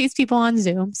also sees people on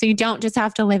Zoom. So you don't just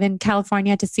have to live in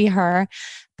California to see her.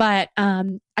 But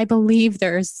I believe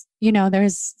there's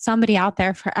somebody out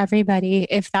there for everybody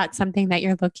if that's something that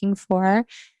you're looking for.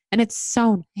 And it's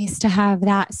so nice to have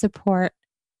that support.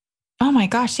 Oh my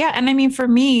gosh. Yeah. And I mean, for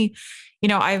me,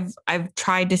 I've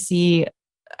tried to see,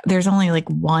 there's only like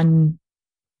one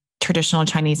traditional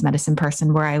Chinese medicine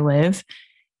person where I live.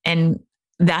 And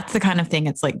that's the kind of thing.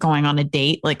 It's like going on a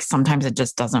date. Like sometimes it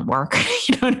just doesn't work.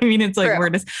 You know what I mean? It's like, True.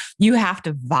 you have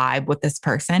to vibe with this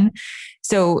person.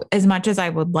 So as much as I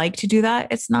would like to do that,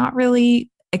 it's not really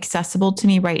accessible to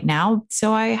me right now.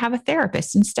 So I have a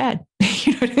therapist instead.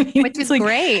 You know what I mean? Which It's is like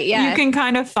great. you Yes. can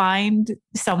kind of find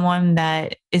someone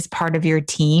that is part of your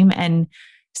team. And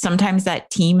sometimes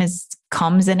that team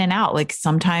comes in and out. Like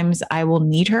sometimes I will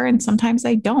need her and sometimes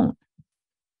I don't.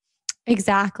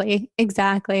 Exactly.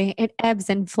 Exactly. It ebbs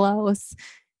and flows.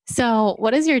 So,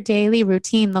 what does your daily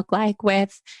routine look like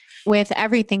with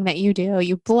everything that you do?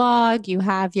 You blog, you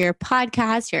have your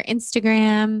podcast, your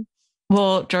Instagram.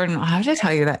 Well, Jordan, I'll have to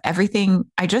tell you that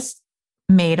I just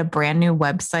made a brand new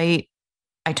website.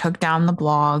 I took down the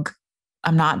blog.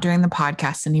 I'm not doing the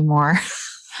podcast anymore.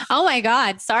 Oh my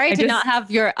God. Sorry to not have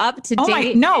your up to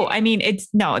date. No, I mean,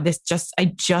 I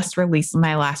just released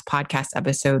my last podcast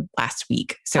episode last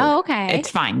week. So Okay. it's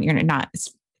fine. It's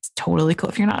totally cool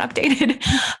if you're not updated.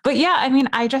 But yeah, I mean,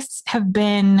 I've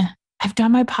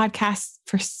done my podcast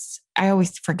I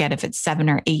always forget if it's 7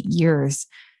 or 8 years,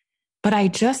 but I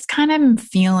just kind of am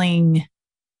feeling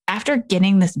after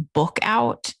getting this book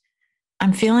out,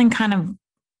 I'm feeling kind of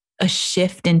a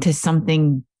shift into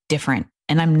something different.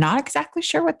 And I'm not exactly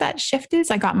sure what that shift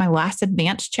is. I got my last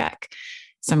advance check.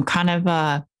 So I'm kind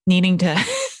of needing to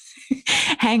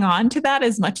hang on to that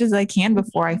as much as I can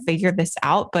before I figure this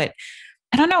out. But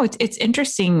I don't know. It's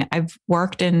interesting. I've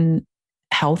worked in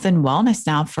health and wellness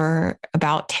now for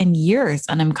about 10 years,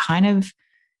 and I'm kind of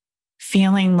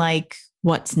feeling like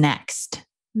what's next.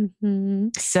 Mm-hmm.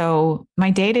 So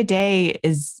my day to day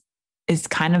is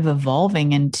kind of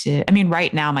evolving into, I mean,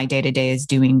 right now my day to day is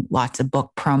doing lots of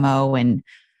book promo and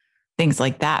things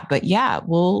like that. But yeah,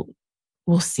 we'll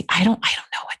see. I don't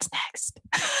know what's next.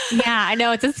 Yeah, I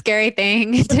know it's a scary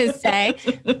thing to say,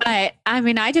 but I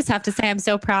mean, I just have to say I'm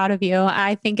so proud of you.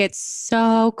 I think it's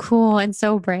so cool and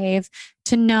so brave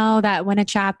to know that when a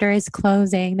chapter is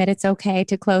closing, that it's okay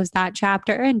to close that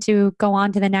chapter and to go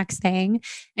on to the next thing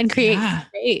and create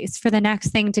space for the next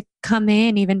thing to come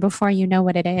in even before you know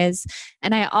what it is.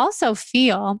 And I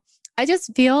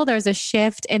just feel there's a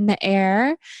shift in the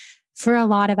air for a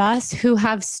lot of us who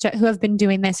have been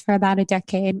doing this for about a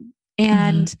decade.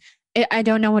 And I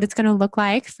don't know what it's going to look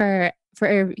like for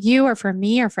you or for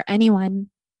me or for anyone,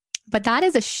 but that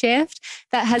is a shift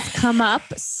that has come up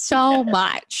so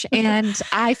much. And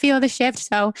I feel the shift.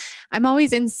 So I'm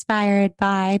always inspired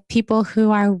by people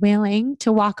who are willing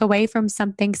to walk away from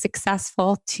something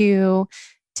successful to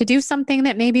do something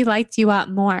that maybe lights you up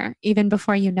more, even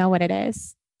before you know what it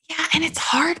is. Yeah. And it's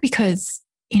hard because,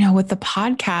 with the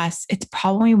podcast, it's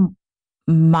probably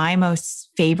my most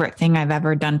favorite thing I've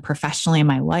ever done professionally in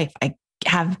my life. I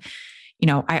have,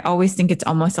 I always think it's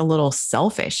almost a little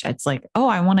selfish. It's like, oh,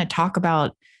 I want to talk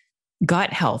about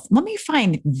gut health. Let me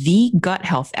find the gut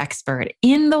health expert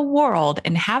in the world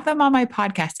and have them on my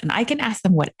podcast, and I can ask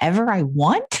them whatever I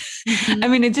want. Mm-hmm. I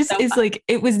mean, it just is like,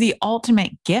 it was the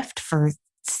ultimate gift for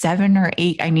 7 or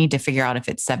 8. I need to figure out if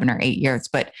it's 7 or 8 years,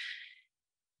 but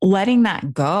letting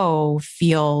that go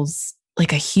feels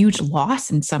like a huge loss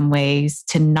in some ways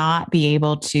to not be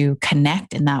able to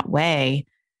connect in that way.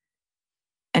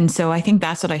 And so I think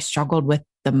that's what I struggled with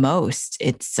the most.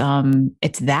 It's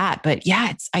that, but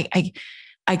yeah,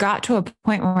 I got to a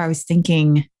point where I was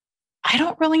thinking, I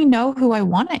don't really know who I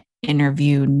want to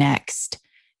interview next.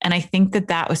 And I think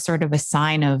that was sort of a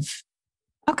sign of,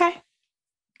 okay,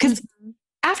 because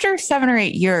after 7 or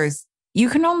 8 years, you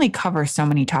can only cover so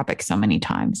many topics so many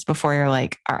times before you're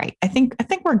like, all right, I think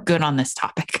we're good on this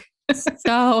topic.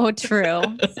 So true.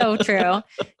 So true.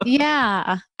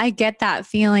 Yeah, I get that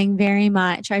feeling very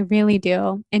much. I really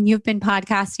do. And you've been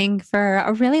podcasting for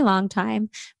a really long time,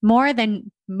 more than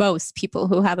most people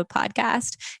who have a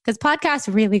podcast, because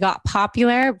podcasts really got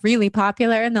really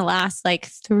popular in the last like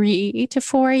 3 to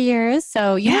 4 years.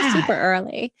 So you were super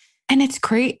early. And it's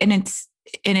great. And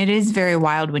it is very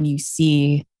wild when you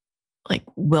see like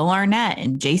Will Arnett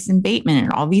and Jason Bateman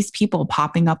and all these people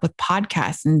popping up with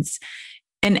podcasts.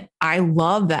 And I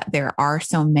love that there are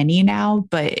so many now,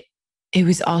 but it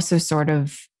was also sort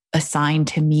of a sign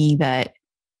to me that,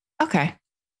 okay,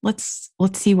 let's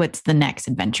see what's the next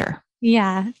adventure.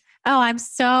 Yeah. Oh, I'm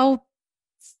so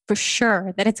for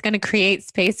sure that it's going to create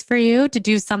space for you to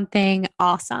do something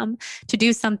awesome, to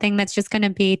do something that's just going to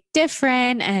be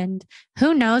different, and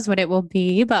who knows what it will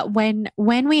be. But when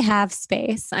we have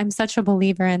space, I'm such a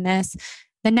believer in this,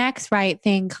 the next right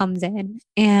thing comes in,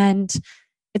 and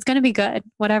it's going to be good.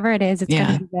 Whatever it is, it's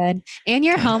going to be good. And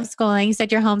you're homeschooling. You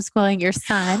said you're homeschooling your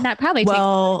son. That probably takes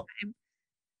time.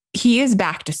 He is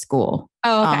back to school.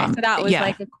 Oh, okay. So that was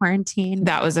like a quarantine.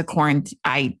 That was a quarantine.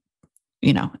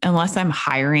 Unless I'm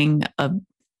hiring a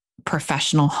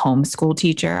professional homeschool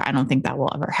teacher, I don't think that will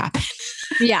ever happen.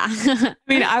 Yeah. I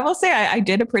mean, I will say I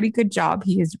did a pretty good job.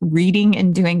 He is reading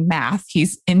and doing math.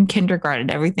 He's in kindergarten.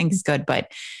 Everything's good, but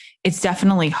it's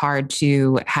definitely hard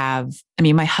to have. I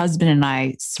mean, my husband and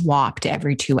I swapped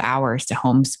every 2 hours to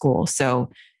homeschool. So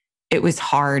it was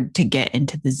hard to get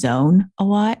into the zone a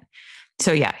lot.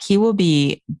 So yeah,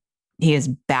 he is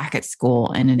back at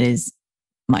school, and it is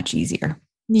much easier.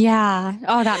 Yeah.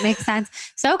 Oh, that makes sense.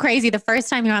 So crazy. The first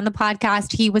time you were on the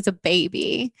podcast, he was a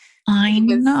baby. I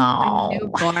know. A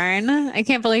newborn. I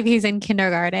can't believe he's in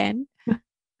kindergarten.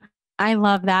 I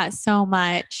love that so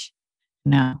much.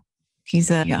 No,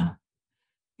 he's a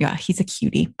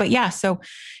cutie. But yeah, so,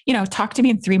 talk to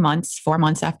me in 3 months, 4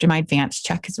 months after my advanced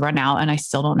check has run out and I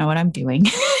still don't know what I'm doing.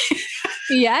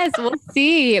 Yes, we'll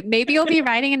see. Maybe you'll be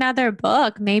writing another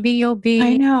book. Maybe you'll be.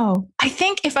 I know. I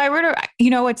think if I were to,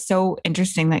 it's so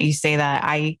interesting that you say that.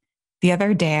 The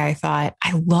other day I thought,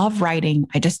 I love writing.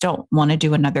 I just don't want to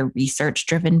do another research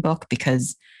driven book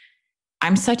because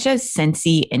I'm such a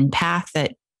sensey empath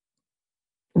that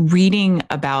reading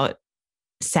about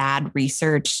sad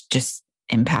research just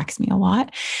impacts me a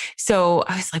lot. So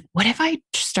I was like, what if I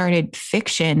started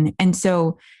fiction? And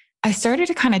so I started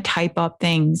to kind of type up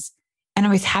things. And I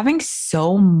was having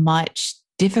so much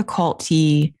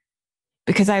difficulty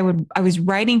because I was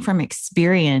writing from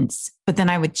experience, but then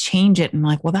I would change it. And I'm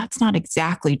like, well, that's not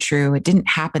exactly true. It didn't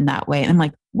happen that way. And I'm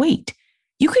like, wait,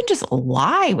 you can just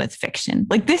lie with fiction.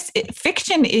 Like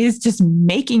fiction is just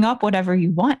making up whatever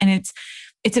you want. And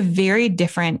it's a very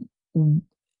different,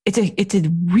 it's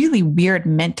a really weird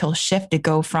mental shift to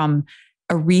go from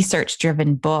a research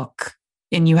driven book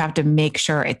and you have to make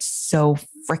sure it's so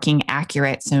freaking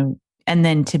accurate. And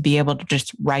then to be able to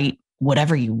just write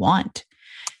whatever you want.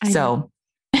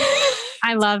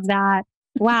 I love that.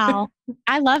 Wow.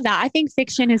 I love that. I think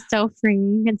fiction is so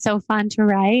freeing and so fun to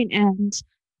write. And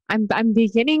I'm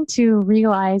beginning to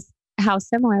realize how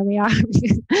similar we are.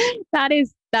 that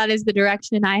is the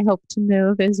direction I hope to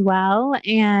move as well.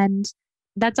 And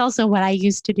that's also what I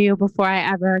used to do before I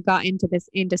ever got into this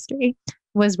industry,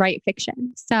 was write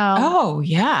fiction. So, oh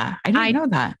yeah, I didn't know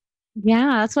that.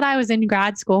 Yeah, that's what I was in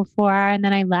grad school for. And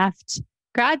then I left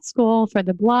grad school for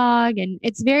the blog. And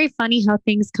it's very funny how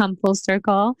things come full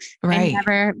circle. Right. I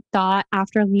never thought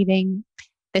after leaving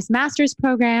this master's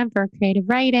program for creative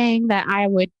writing that I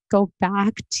would go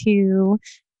back to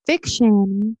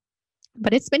fiction.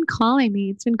 But it's been calling me.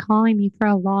 It's been calling me for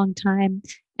a long time.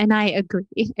 And I agree.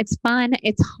 It's fun.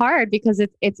 It's hard because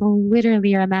it's literally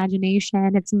your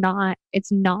imagination. It's not,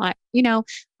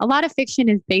 a lot of fiction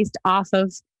is based off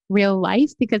of real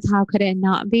life because how could it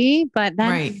not be? But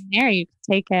then from there you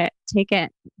can take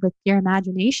it with your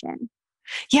imagination.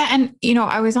 Yeah. And,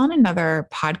 I was on another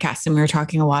podcast and we were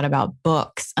talking a lot about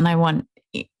books, and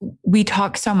we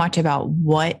talk so much about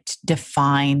what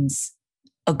defines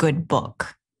a good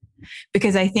book,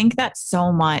 because I think that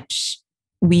so much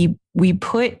we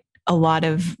put a lot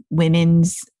of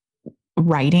women's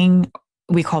writing,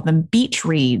 we call them beach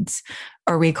reads,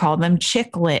 or we call them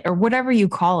chick lit, or whatever you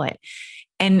call it.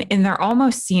 And they're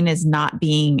almost seen as not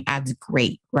being as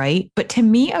great, right? But to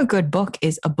me, a good book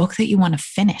is a book that you want to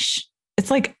finish. It's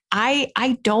like,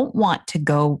 I don't want to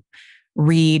go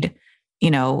read,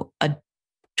 a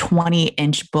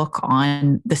 20-inch book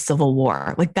on the Civil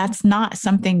War. Like, that's not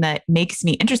something that makes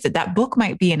me interested. That book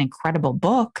might be an incredible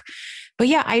book, but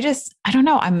yeah, I don't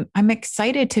know. I'm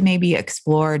excited to maybe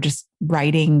explore just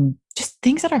writing just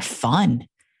things that are fun.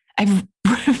 I've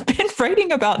been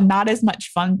writing about not as much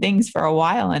fun things for a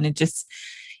while. And it just,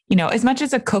 as much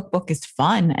as a cookbook is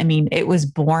fun, I mean, it was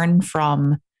born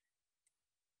from,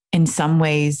 in some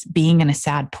ways, being in a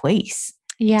sad place.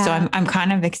 So Yeah. I'm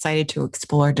kind of excited to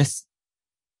explore just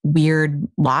weird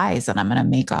lies that I'm going to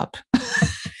make up.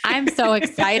 I'm so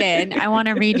excited. I want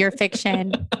to read your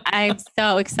fiction. I'm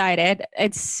so excited.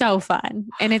 It's so fun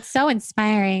and it's so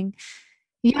inspiring.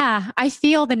 Yeah, I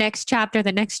feel the next chapter.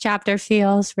 The next chapter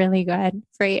feels really good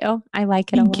for you. I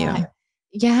like it a Thank you. lot. Thank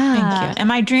you. Yeah. And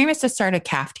my dream is to start a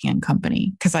caftan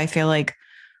company because I feel like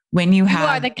when you You are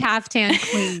have, the caftan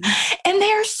queen. and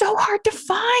they are so hard to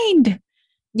find.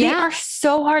 They Yeah. are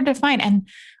so hard to find. And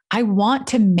I want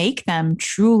to make them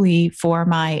truly for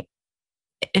my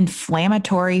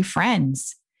inflammatory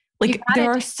friends. You Like gotta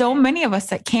there are do so it. many of us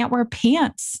that can't wear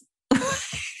pants.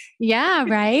 Yeah,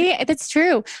 right. That's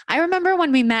true. I remember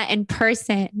when we met in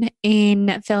person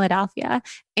in Philadelphia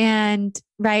and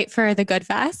right for the Good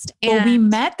Fest. Well, And we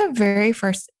met the very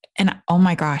first, and oh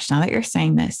my gosh, now that you're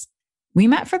saying this, we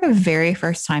met for the very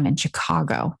first time in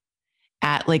Chicago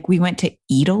at like, we went to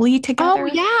Italy oh together.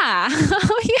 yeah.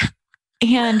 Oh yeah.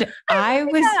 And I I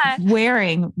remember was that.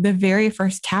 wearing the very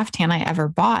first caftan I ever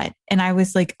bought. And I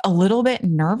was like a little bit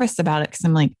nervous about it because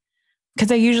I'm like,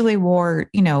 because I usually wore,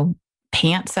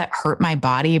 pants that hurt my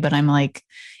body, but I'm like,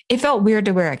 it felt weird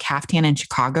to wear a caftan in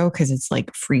Chicago because it's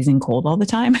like freezing cold all the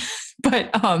time.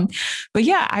 But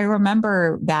yeah, I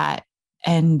remember that.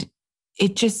 And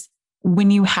it just, when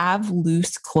you have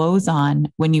loose clothes on,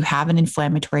 when you have an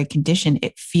inflammatory condition,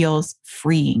 it feels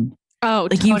freeing. Oh,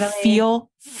 Like you totally. feel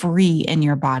free in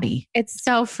your body. It's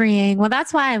so freeing. Well,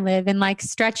 that's why I live in like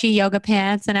stretchy yoga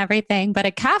pants and everything. But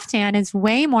a caftan is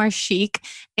way more chic.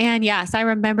 And yes, I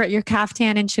remember your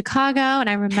caftan in Chicago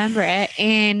and I remember it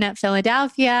in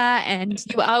Philadelphia. And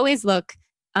you always look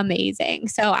amazing.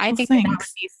 So I Well, think that would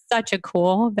thanks. be such a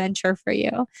cool venture for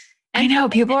you I and know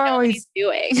something people that are nobody's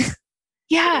always, doing that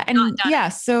yeah. is not And done. yeah,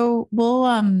 so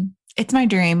it's my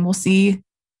dream. We'll see,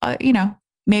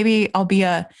 maybe I'll be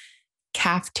a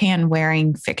caftan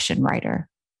wearing fiction writer.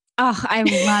 Oh, I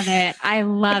love it. I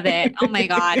love it. Oh my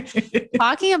God.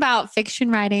 Talking about fiction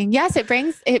writing, yes, it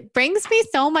brings me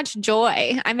so much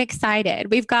joy. I'm excited.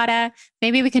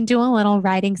 Maybe we can do a little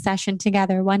writing session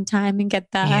together one time and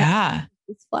get the Yeah.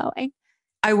 flowing.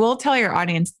 I will tell your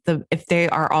audience if they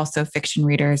are also fiction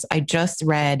readers, I just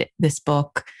read this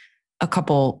book it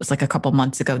was like a couple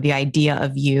months ago, The Idea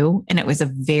of You, and it was a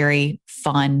very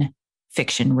fun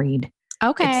fiction read.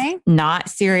 Okay. It's not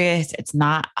serious. It's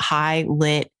not high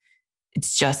lit.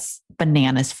 It's just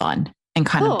bananas fun and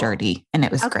kind of Cool. dirty. And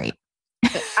it was Okay.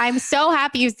 great. I'm so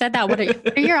happy you said that. What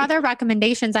are your other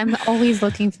recommendations? I'm always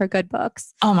looking for good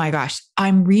books. Oh my gosh.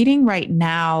 I'm reading right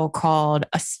now called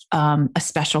A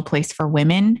Special Place for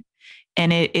Women.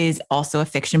 And it is also a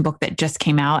fiction book that just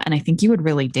came out. And I think you would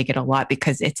really dig it a lot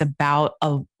because it's about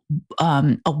a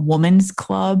woman's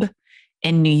club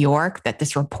in New York that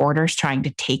this reporter's trying to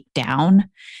take down.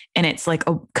 And it's like,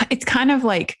 it's kind of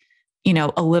like,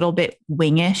 a little bit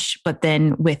wingish, but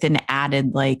then with an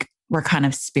added, like, we're kind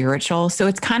of spiritual. So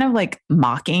it's kind of like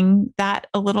mocking that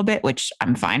a little bit, which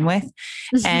I'm fine with.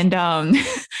 And, I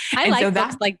and like so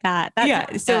books like that. That yeah.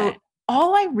 sounds So good.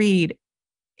 all I read,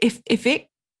 if it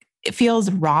feels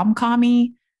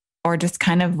rom-commy or just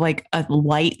kind of like a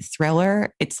light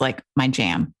thriller, it's like my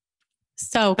jam.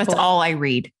 So That's cool. all I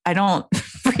read. I don't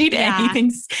read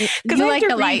anything because You I like have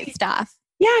to the read. light stuff.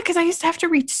 Yeah, because I used to have to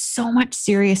read so much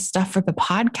serious stuff for the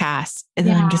podcast. And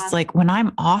then I'm just like, when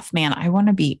I'm off, man, I want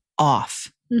to be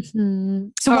off. Mm-hmm.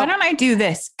 So why don't I do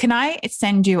this? I'll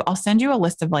send you a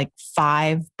list of like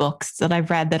 5 books that I've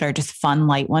read that are just fun,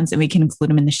 light ones, and we can include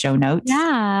them in the show notes.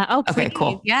 Yeah. Oh, Okay, please.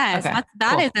 cool. Yes. Okay,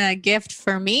 That cool. is a gift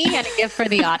for me and a gift for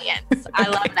the audience. I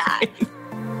love that.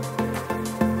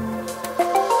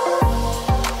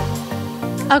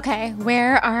 Okay,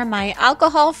 where are my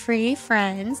alcohol-free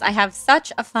friends? I have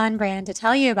such a fun brand to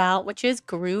tell you about, which is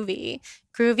Groovy.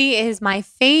 Groovy is my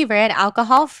favorite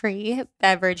alcohol-free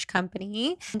beverage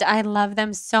company, and I love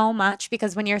them so much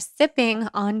because when you're sipping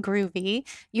on Groovy,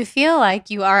 you feel like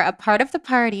you are a part of the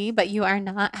party, but you are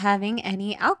not having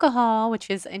any alcohol, which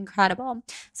is incredible.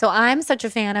 So I'm such a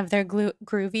fan of their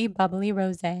Groovy Bubbly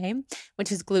Rosé,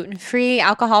 which is gluten-free,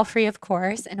 alcohol-free, of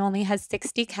course, and only has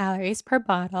 60 calories per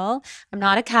bottle. I'm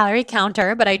not a calorie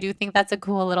counter, but I do think that's a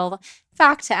cool little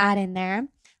fact to add in there.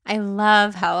 I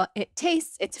love how it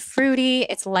tastes. It's fruity,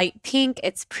 it's light pink,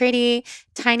 it's pretty.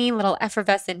 Tiny little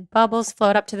effervescent bubbles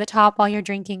float up to the top while you're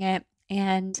drinking it.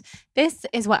 And this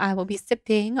is what I will be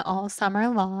sipping all summer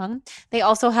long. They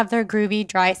also have their Groovy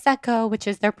Dry Secco, which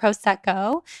is their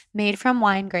Prosecco made from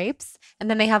wine grapes. And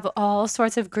then they have all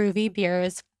sorts of groovy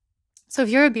beers So if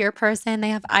you're a beer person, they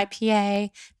have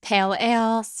IPA, pale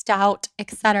ale, stout,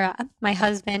 etc. My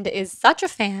husband is such a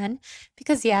fan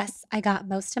because yes, I got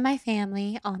most of my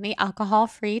family on the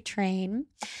alcohol-free train.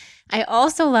 I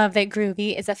also love that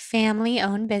Groovy is a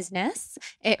family-owned business.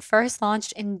 It first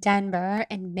launched in Denver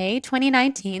in May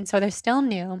 2019, so they're still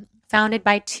new. Founded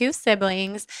by two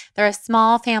siblings, they're a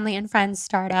small family and friends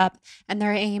startup, and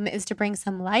their aim is to bring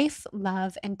some life,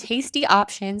 love, and tasty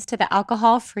options to the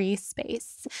alcohol free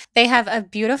space. They have a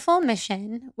beautiful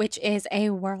mission, which is a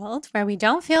world where we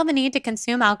don't feel the need to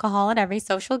consume alcohol at every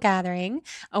social gathering,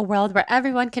 a world where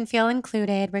everyone can feel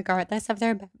included regardless of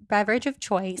their beverage of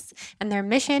choice. And their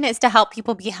mission is to help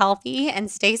people be healthy and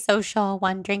stay social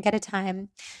one drink at a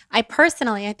time. I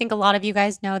personally, I think a lot of you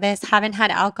guys know this, haven't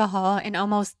had alcohol in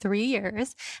almost 3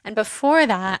 years. And before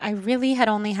that, I really had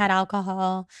only had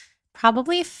alcohol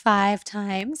probably 5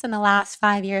 times in the last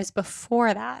 5 years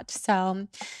before that. So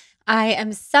I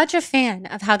am such a fan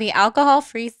of how the alcohol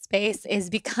free space is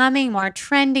becoming more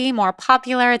trendy, more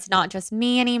popular. It's not just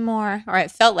me anymore, or it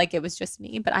felt like it was just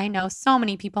me, but I know so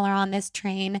many people are on this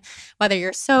train. Whether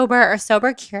you're sober or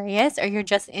sober curious, or you're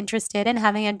just interested in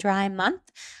having a dry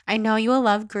month, I know you will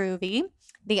love Groovy.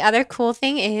 The other cool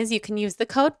thing is you can use the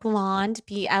code BLONDE,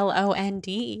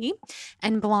 BLONDE,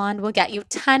 and Blonde will get you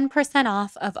 10%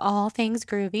 off of all things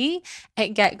Groovy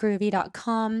at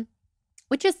getgroovy.com,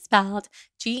 which is spelled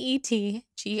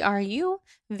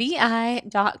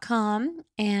GETGRUVI.com,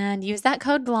 and use that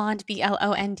code BLONDE,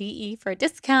 BLONDE, for a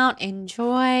discount.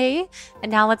 Enjoy.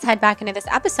 And now let's head back into this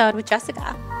episode with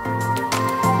Jessica.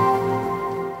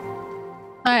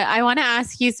 All right, I want to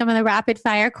ask you some of the rapid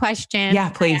fire questions. Yeah,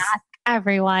 please. I ask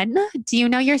everyone. Do you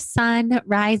know your sun,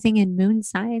 rising, and moon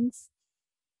signs?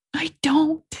 I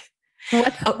don't.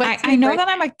 I know that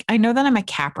I'm a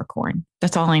Capricorn.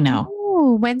 That's all I know.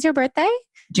 Oh, when's your birthday?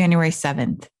 January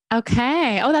 7th.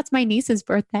 Okay. Oh, that's my niece's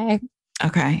birthday.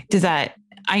 Okay. Does that,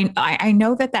 I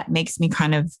know that makes me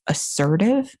kind of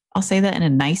assertive. I'll say that in a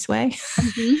nice way.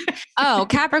 Mm-hmm. Oh,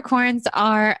 Capricorns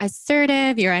are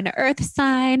assertive. You're an earth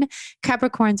sign.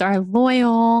 Capricorns are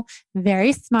loyal,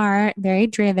 very smart, very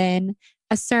driven,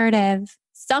 assertive,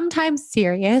 sometimes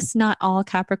serious. Not all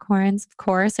Capricorns, of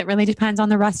course. It really depends on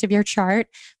the rest of your chart.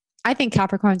 I think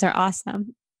Capricorns are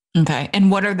awesome. Okay.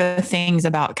 And what are the things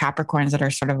about Capricorns that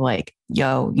are sort of like,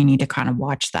 yo, you need to kind of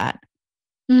watch that?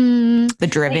 The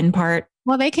driven part?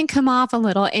 Well, they can come off a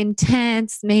little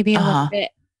intense, maybe a little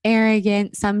bit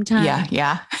arrogant sometimes.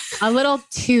 Yeah. A little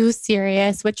too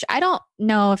serious, which I don't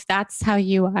know if that's how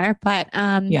you are, but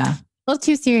a little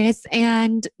too serious.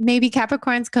 And maybe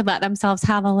Capricorns could let themselves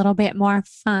have a little bit more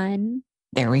fun.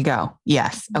 There we go.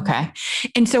 Yes. Okay.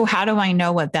 And so how do I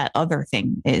know what that other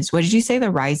thing is? What did you say? The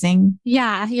rising?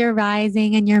 Yeah. Your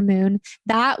rising and your moon.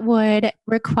 That would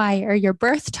require your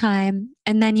birth time.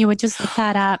 And then you would just look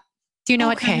that up. Do you know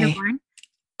what time you're born?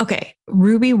 Okay.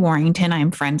 Ruby Warrington.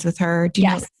 I'm friends with her. Do you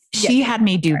know? She had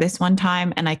me do this one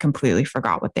time and I completely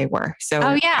forgot what they were. So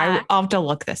I'll have to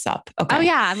look this up. Okay. Oh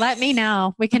yeah. Let me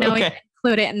know. We can always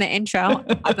include it in the intro.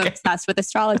 I'm obsessed with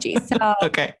astrology. So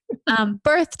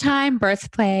birth time,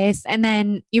 birthplace, and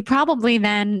then you probably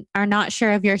then are not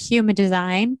sure of your human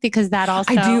design because that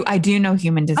also I do know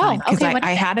human design because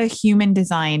I had a human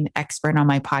design expert on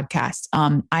my podcast.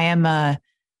 I am a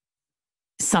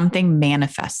something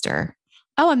manifester.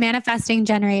 Oh, a manifesting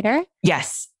generator?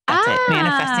 Yes. That's it.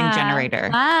 Manifesting generator.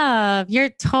 Love. You're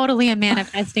totally a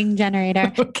manifesting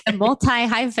generator. The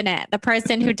multi-hyphenate, the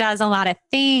person who does a lot of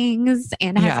things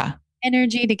and has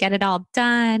energy to get it all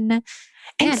done.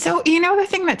 And so, the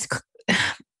thing that's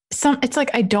it's like,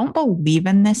 I don't believe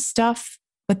in this stuff,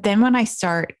 but then when I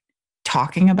start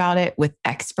talking about it with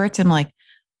experts, I'm like,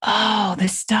 oh,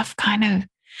 this stuff kind of,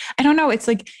 I don't know. It's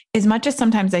like, as much as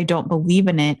sometimes I don't believe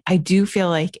in it, I do feel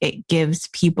like it gives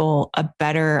people a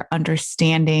better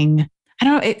understanding. I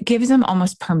don't know. It gives them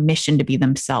almost permission to be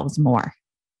themselves more.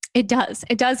 It does.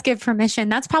 It does give permission.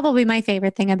 That's probably my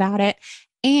favorite thing about it.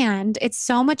 And it's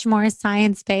so much more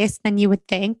science-based than you would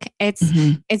think.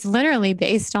 It's literally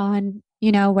based on,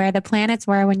 where the planets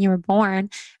were when you were born.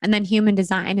 And then human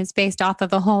design is based off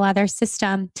of a whole other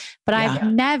system. But I've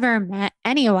never met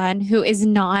anyone who is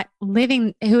not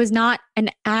an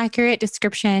accurate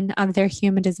description of their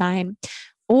human design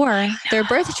or their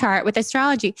birth chart with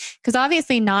astrology. Because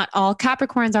obviously not all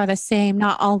Capricorns are the same.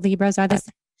 Not all Libras are the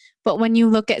same. But when you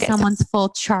look at someone's full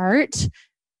chart,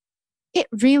 it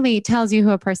really tells you who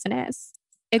a person is.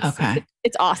 It's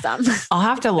awesome. I'll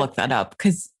have to look that up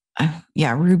because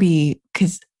Ruby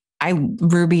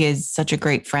is such a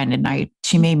great friend and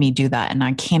she made me do that and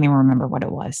I can't even remember what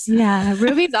it was. Yeah,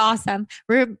 Ruby's awesome.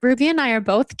 Ruby and I are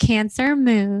both Cancer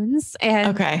moons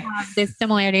and have this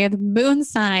similarity. The moon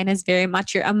sign is very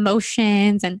much your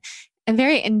emotions and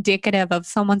very indicative of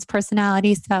someone's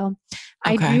personality. So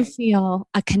I do feel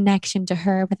a connection to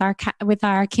her with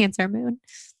our Cancer moon.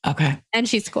 Okay. And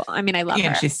she's cool. I mean, I love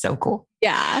her. She's so cool.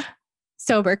 Yeah.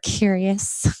 Sober,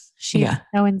 curious. She's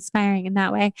so inspiring in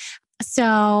that way.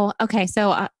 So, okay.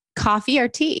 So coffee or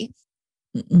tea?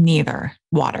 Neither.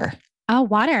 Water. Oh,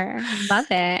 water. Love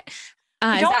it.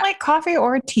 I don't like coffee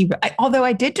or tea, but although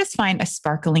I did just find a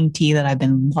sparkling tea that I've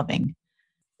been loving.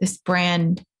 This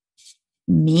brand,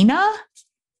 Mina.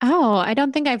 Oh, I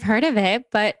don't think I've heard of it,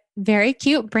 but very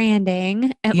cute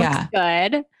branding. It looks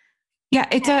good. Yeah,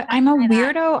 I'm a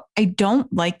weirdo. I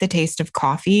don't like the taste of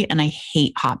coffee and I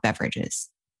hate hot beverages.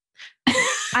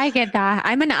 I get that.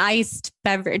 I'm an iced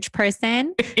beverage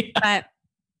person, but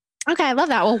okay, I love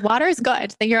that. Well, water is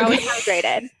good. You're always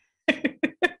hydrated.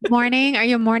 Morning. Are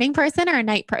you a morning person or a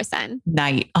night person?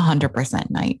 Night, 100%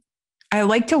 night. I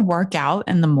like to work out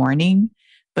in the morning,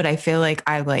 but I feel like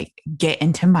I get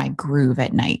into my groove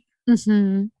at night.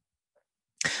 Mm-hmm.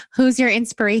 Who's your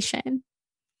inspiration?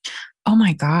 Oh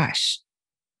my gosh.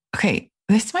 Okay.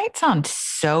 This might sound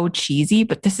so cheesy,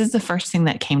 but this is the first thing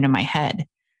that came to my head.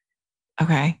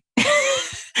 Okay.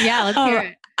 Yeah, let's hear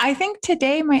it. I think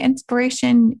today my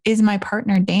inspiration is my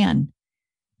partner, Dan,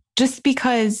 just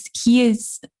because he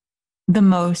is the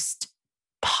most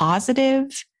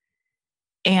positive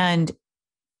and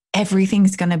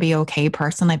everything's going to be okay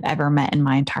person I've ever met in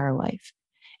my entire life.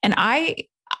 And I'm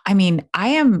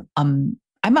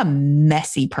a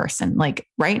messy person. Like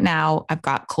right now, I've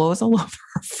got clothes all over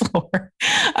our floor.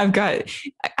 I'm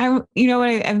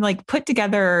like put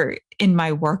together in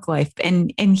my work life.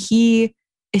 And he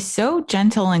is so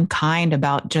gentle and kind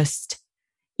about just,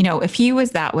 if he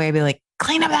was that way, I'd be like,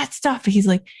 clean up that stuff. But he's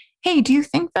like, hey, do you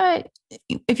think that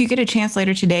if you get a chance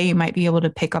later today, you might be able to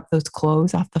pick up those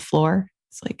clothes off the floor?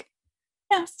 It's like,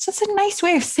 yeah, it's just a nice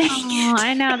way of saying it.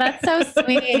 I know. That's so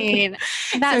sweet.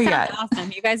 That sounds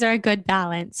awesome. You guys are a good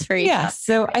balance for each other.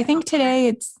 So I think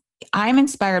today I'm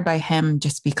inspired by him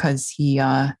just because he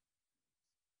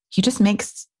just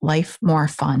makes life more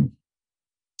fun.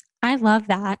 I love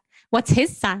that. What's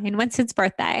his sign? What's his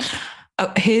birthday?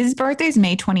 Oh, his birthday is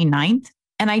May 29th.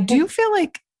 And I do feel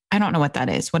like, I don't know what that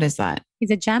is. What is that? He's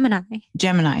a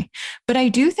Gemini. But I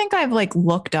do think I've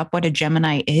looked up what a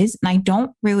Gemini is, and I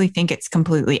don't really think it's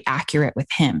completely accurate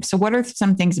with him. So what are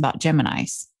some things about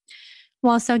Geminis?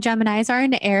 Well, so Geminis are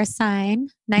an air sign.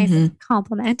 Nice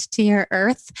compliment to your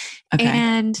Earth. Okay.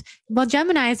 And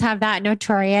Geminis have that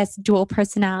notorious dual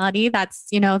personality. That's,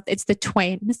 it's the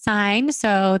twin sign.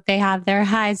 So they have their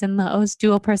highs and lows,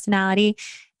 dual personality.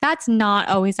 That's not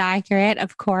always accurate,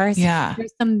 of course. Yeah.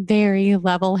 There's some very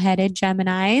level-headed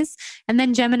Geminis. And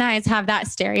then Geminis have that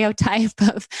stereotype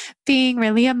of being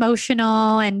really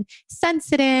emotional and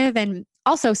sensitive and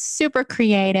also super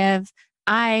creative.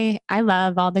 I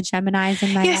love all the Geminis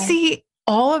in my life. See,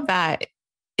 all of that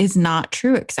is not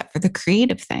true except for the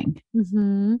creative thing.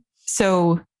 Mm-hmm.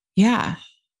 So, yeah,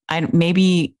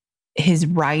 maybe his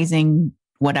rising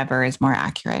whatever is more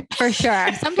accurate. For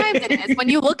sure. Sometimes it is. When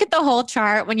you look at the whole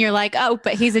chart, when you're like, oh,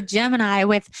 but he's a Gemini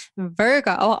with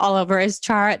Virgo all over his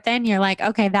chart, then you're like,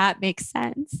 okay, that makes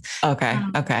sense. Okay.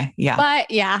 Okay. Yeah.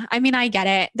 But yeah, I mean, I get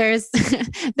it. There's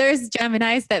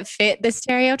Geminis that fit the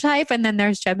stereotype, and then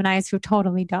there's Geminis who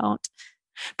totally don't.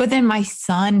 But then my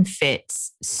son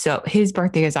fits. So his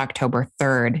birthday is October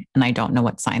 3rd, and I don't know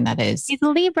what sign that is. He's a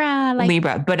Libra.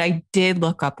 Libra. But I did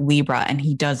look up Libra, and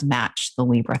he does match the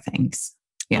Libra things.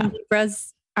 Yeah.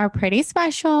 Libras are pretty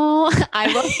special.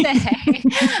 I will say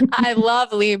I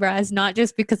love Libras, not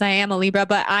just because I am a Libra,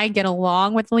 but I get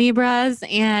along with Libras.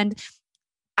 And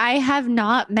I have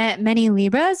not met many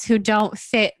Libras who don't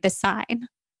fit the sign.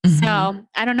 Mm-hmm. So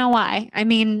I don't know why. I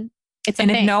mean, it's a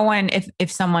thing. If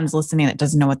someone's listening that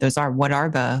doesn't know what those are, what are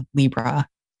the Libra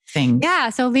things?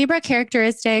 Yeah. So Libra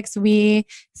characteristics, we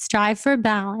strive for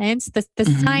balance. The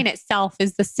sign itself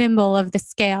is the symbol of the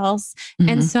scales.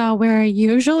 And so we're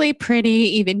usually pretty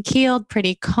even keeled,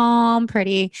 pretty calm,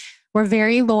 we're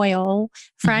very loyal.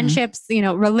 Friendships,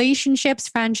 relationships,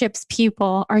 friendships,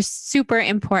 people are super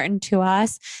important to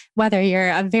us. Whether you're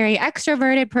a very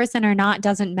extroverted person or not,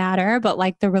 doesn't matter. But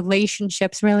the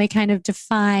relationships really kind of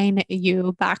define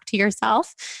you back to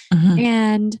yourself.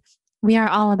 And we are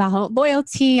all about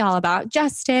loyalty, all about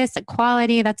justice,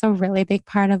 equality. That's a really big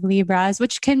part of Libras,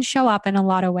 which can show up in a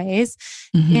lot of ways.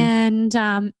 And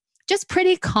just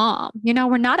pretty calm.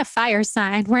 We're not a fire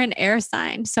sign, we're an air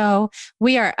sign. So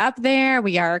we are up there.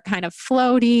 We are kind of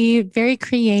floaty, very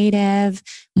creative.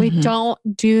 We don't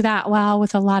do that well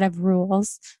with a lot of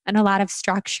rules and a lot of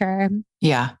structure.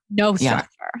 Yeah. No structure.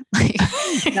 Like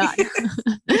none.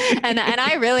 and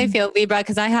I really feel Libra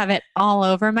because I have it all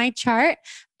over my chart.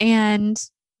 And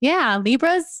yeah,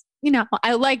 Libras,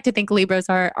 I like to think Libras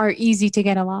are easy to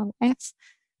get along with.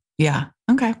 Yeah.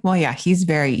 Okay. Well, yeah, he's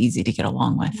very easy to get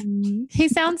along with. He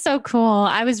sounds so cool.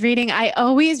 I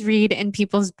always read in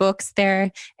people's books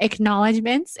their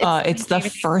acknowledgements. It's the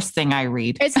first thing I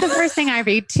read. It's the first thing I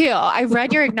read too. I've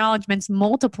read your acknowledgements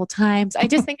multiple times. I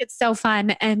just think it's so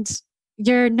fun. And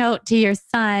your note to your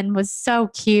son was so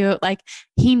cute. Like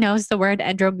he knows the word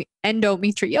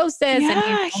endometriosis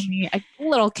and he's only a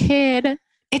little kid.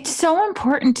 It's so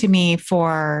important to me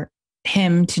for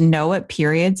him to know what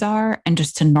periods are and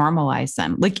just to normalize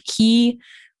them. Like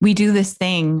we do this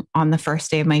thing on the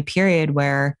first day of my period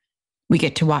where we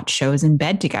get to watch shows in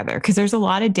bed together. Cause there's a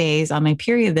lot of days on my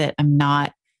period that I'm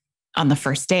not on the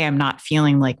first day, I'm not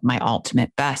feeling like my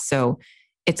ultimate best. So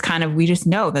it's kind of, we just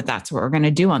know that that's what we're going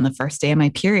to do on the first day of my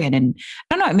period. And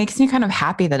I don't know, it makes me kind of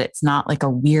happy that it's not like a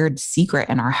weird secret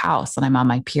in our house that I'm on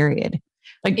my period.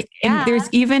 Like and there's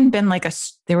even been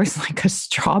there was a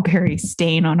strawberry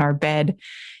stain on our bed.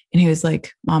 And he was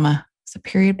like, Mama, it's a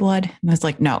period blood. And I was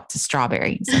like, no, it's a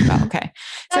strawberry. He's like, oh, okay.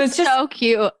 So it's just so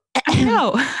cute. I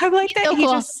know. I like that. So he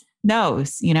cool. just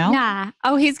knows, Yeah.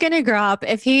 Oh, he's going to grow up.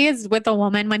 If he is with a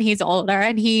woman when he's older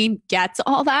and he gets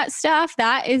all that stuff,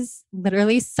 that is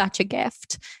literally such a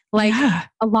gift. Like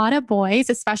a lot of boys,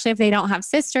 especially if they don't have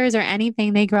sisters or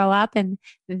anything, they grow up and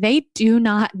they do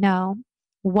not know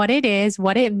what it is,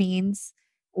 what it means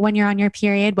when you're on your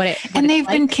period, and they've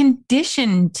been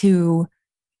conditioned to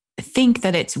think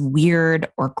that it's weird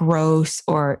or gross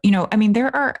or,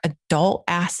 there are adult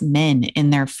ass men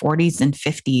in their 40s and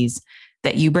 50s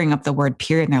that you bring up the word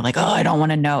period and they're like, oh, I don't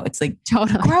want to know. It's like,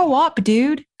 totally. Grow up,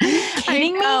 dude. Are you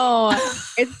kidding me?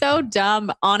 It's so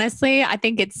dumb. Honestly, I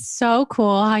think it's so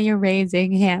cool how you're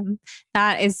raising him.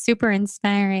 That is super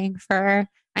inspiring for,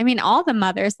 all the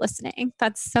mothers listening.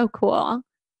 That's so cool.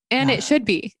 And it should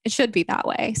be that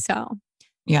way. So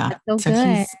yeah.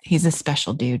 So he's a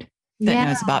special dude that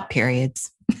knows about periods.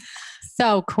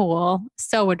 So cool.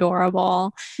 So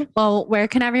adorable. Well, where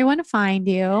can everyone find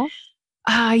you?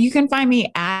 You can find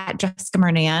me at Jessica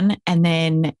Murnane. And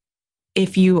then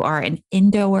if you are an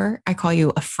endoer, I call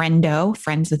you a friendo,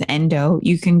 friends with endo.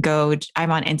 You can go,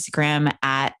 I'm on Instagram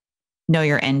at Know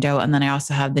Your Endo. And then I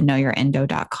also have the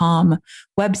knowyourendo.com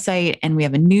website and we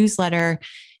have a newsletter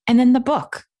and then the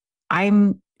book.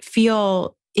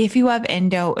 Feel if you have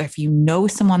endo, if you know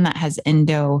someone that has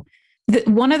endo,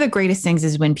 one of the greatest things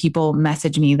is when people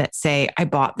message me that say, I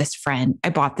bought this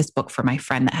book for my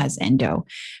friend that has endo,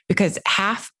 because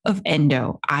half of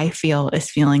endo I feel is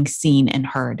feeling seen and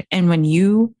heard. And when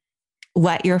you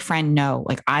let your friend know,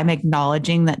 like I'm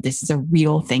acknowledging that this is a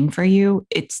real thing for you,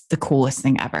 it's the coolest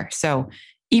thing ever. So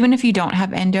even if you don't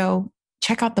have endo,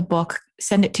 check out the book,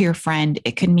 send it to your friend.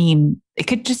 It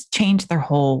could just change their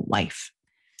whole life.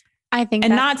 I think,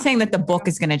 and not saying that the book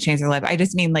is going to change their life. I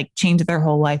just mean like change their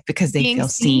whole life because they feel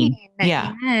seen.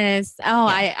 Yeah. Yes. Oh,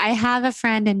 yeah. I have a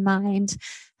friend in mind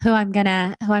who I'm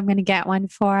gonna get one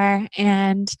for,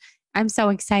 and I'm so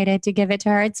excited to give it to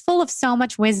her. It's full of so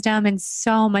much wisdom and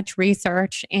so much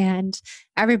research, and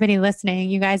everybody listening,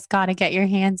 you guys got to get your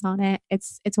hands on it.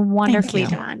 It's wonderfully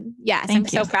done. Yes. I'm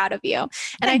so proud of you.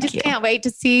 And I just can't wait to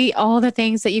see all the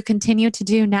things that you continue to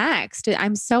do next.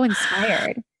 I'm so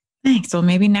inspired. Thanks. Well,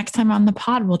 maybe next time on the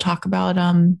pod, we'll talk about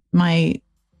my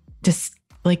just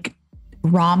like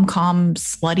rom-com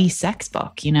slutty sex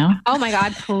book, Oh my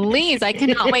God, please. I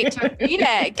cannot wait to read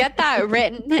it. Get that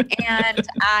written. And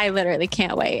I literally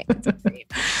can't wait.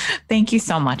 Thank you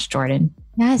so much, Jordan.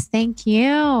 Yes, thank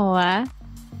you.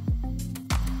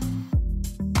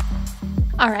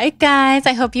 All right, guys,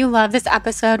 I hope you love this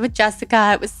episode with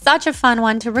Jessica. It was such a fun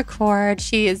one to record.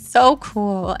 She is so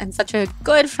cool and such a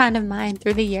good friend of mine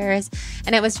through the years.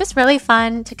 And it was just really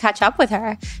fun to catch up with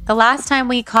her. The last time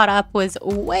we caught up was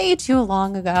way too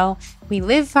long ago. We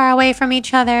live far away from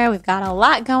each other. We've got a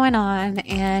lot going on.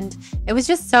 And it was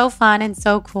just so fun and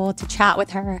so cool to chat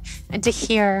with her and to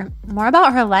hear more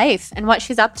about her life and what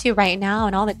she's up to right now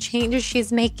and all the changes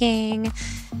she's making.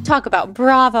 Talk about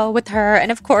Bravo with her, and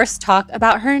of course, talk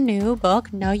about her new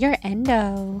book, Know Your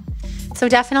Endo. So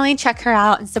definitely check her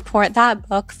out and support that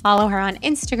book. Follow her on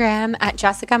Instagram at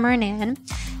Jessica Murnane.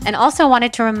 And also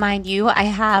wanted to remind you, I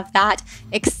have that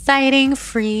exciting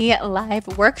free live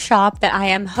workshop that I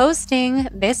am hosting happening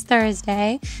this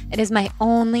Thursday. It is my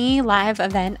only live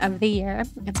event of the year.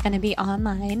 It's going to be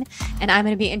online, and I'm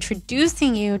going to be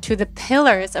introducing you to the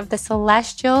pillars of the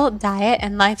Celestial Diet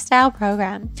and Lifestyle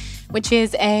Program, which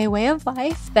is a way of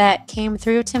life that came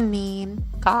through to me,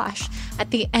 at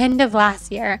the end of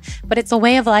last year. But it's a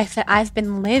way of life that I've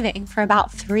been living for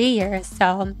about 3 years.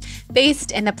 So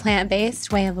based in the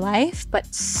plant-based way of life,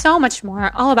 but so much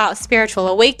more, all about spiritual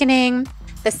awakening.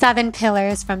 The 7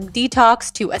 pillars from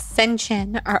detox to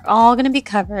ascension are all going to be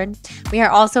covered. We are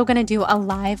also going to do a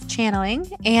live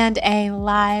channeling and a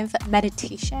live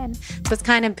meditation. So it's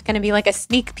kind of going to be like a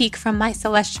sneak peek from my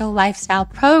Celestial Lifestyle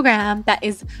Program that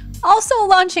is also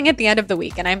launching at the end of the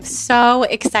week. And I'm so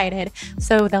excited.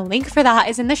 So the link for that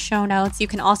is in the show notes. You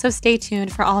can also stay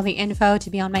tuned for all the info to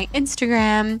be on my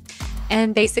Instagram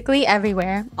and basically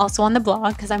everywhere, also on the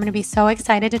blog, because I'm going to be so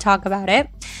excited to talk about it.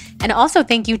 And also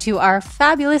thank you to our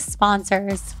fabulous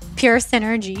sponsors, Pure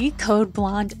Synergy, code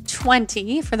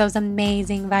BLONDE20 for those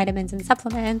amazing vitamins and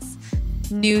supplements.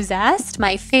 New Zest,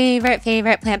 my favorite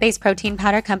plant-based protein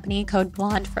powder company, code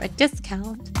BLONDE for a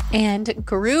discount. And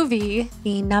Groovy,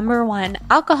 the #1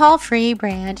 alcohol-free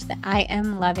brand that I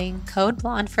am loving, code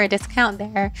BLONDE for a discount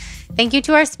there. Thank you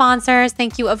to our sponsors.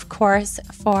 Thank you, of course,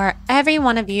 for every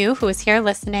one of you who is here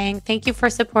listening. Thank you for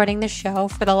supporting the show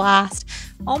for the last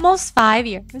almost 5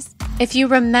 years. If you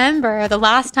remember the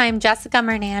last time Jessica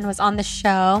Murnane was on the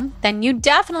show, then you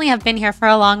definitely have been here for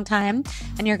a long time,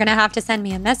 and you're going to have to send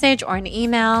me a message or an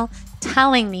email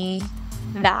telling me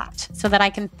that so that I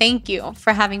can thank you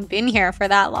for having been here for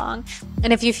that long.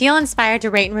 And if you feel inspired to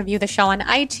rate and review the show on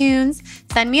iTunes,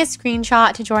 send me a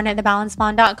screenshot to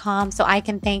jordan@thebalancedmom.com so I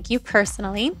can thank you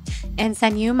personally and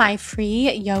send you my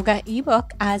free yoga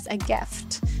ebook as a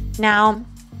gift. Now,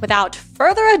 without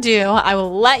further ado, I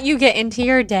will let you get into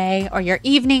your day or your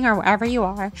evening or wherever you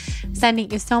are.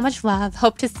 Sending you so much love.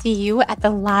 Hope to see you at the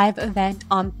live event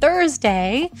on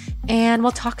Thursday, and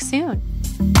we'll talk soon.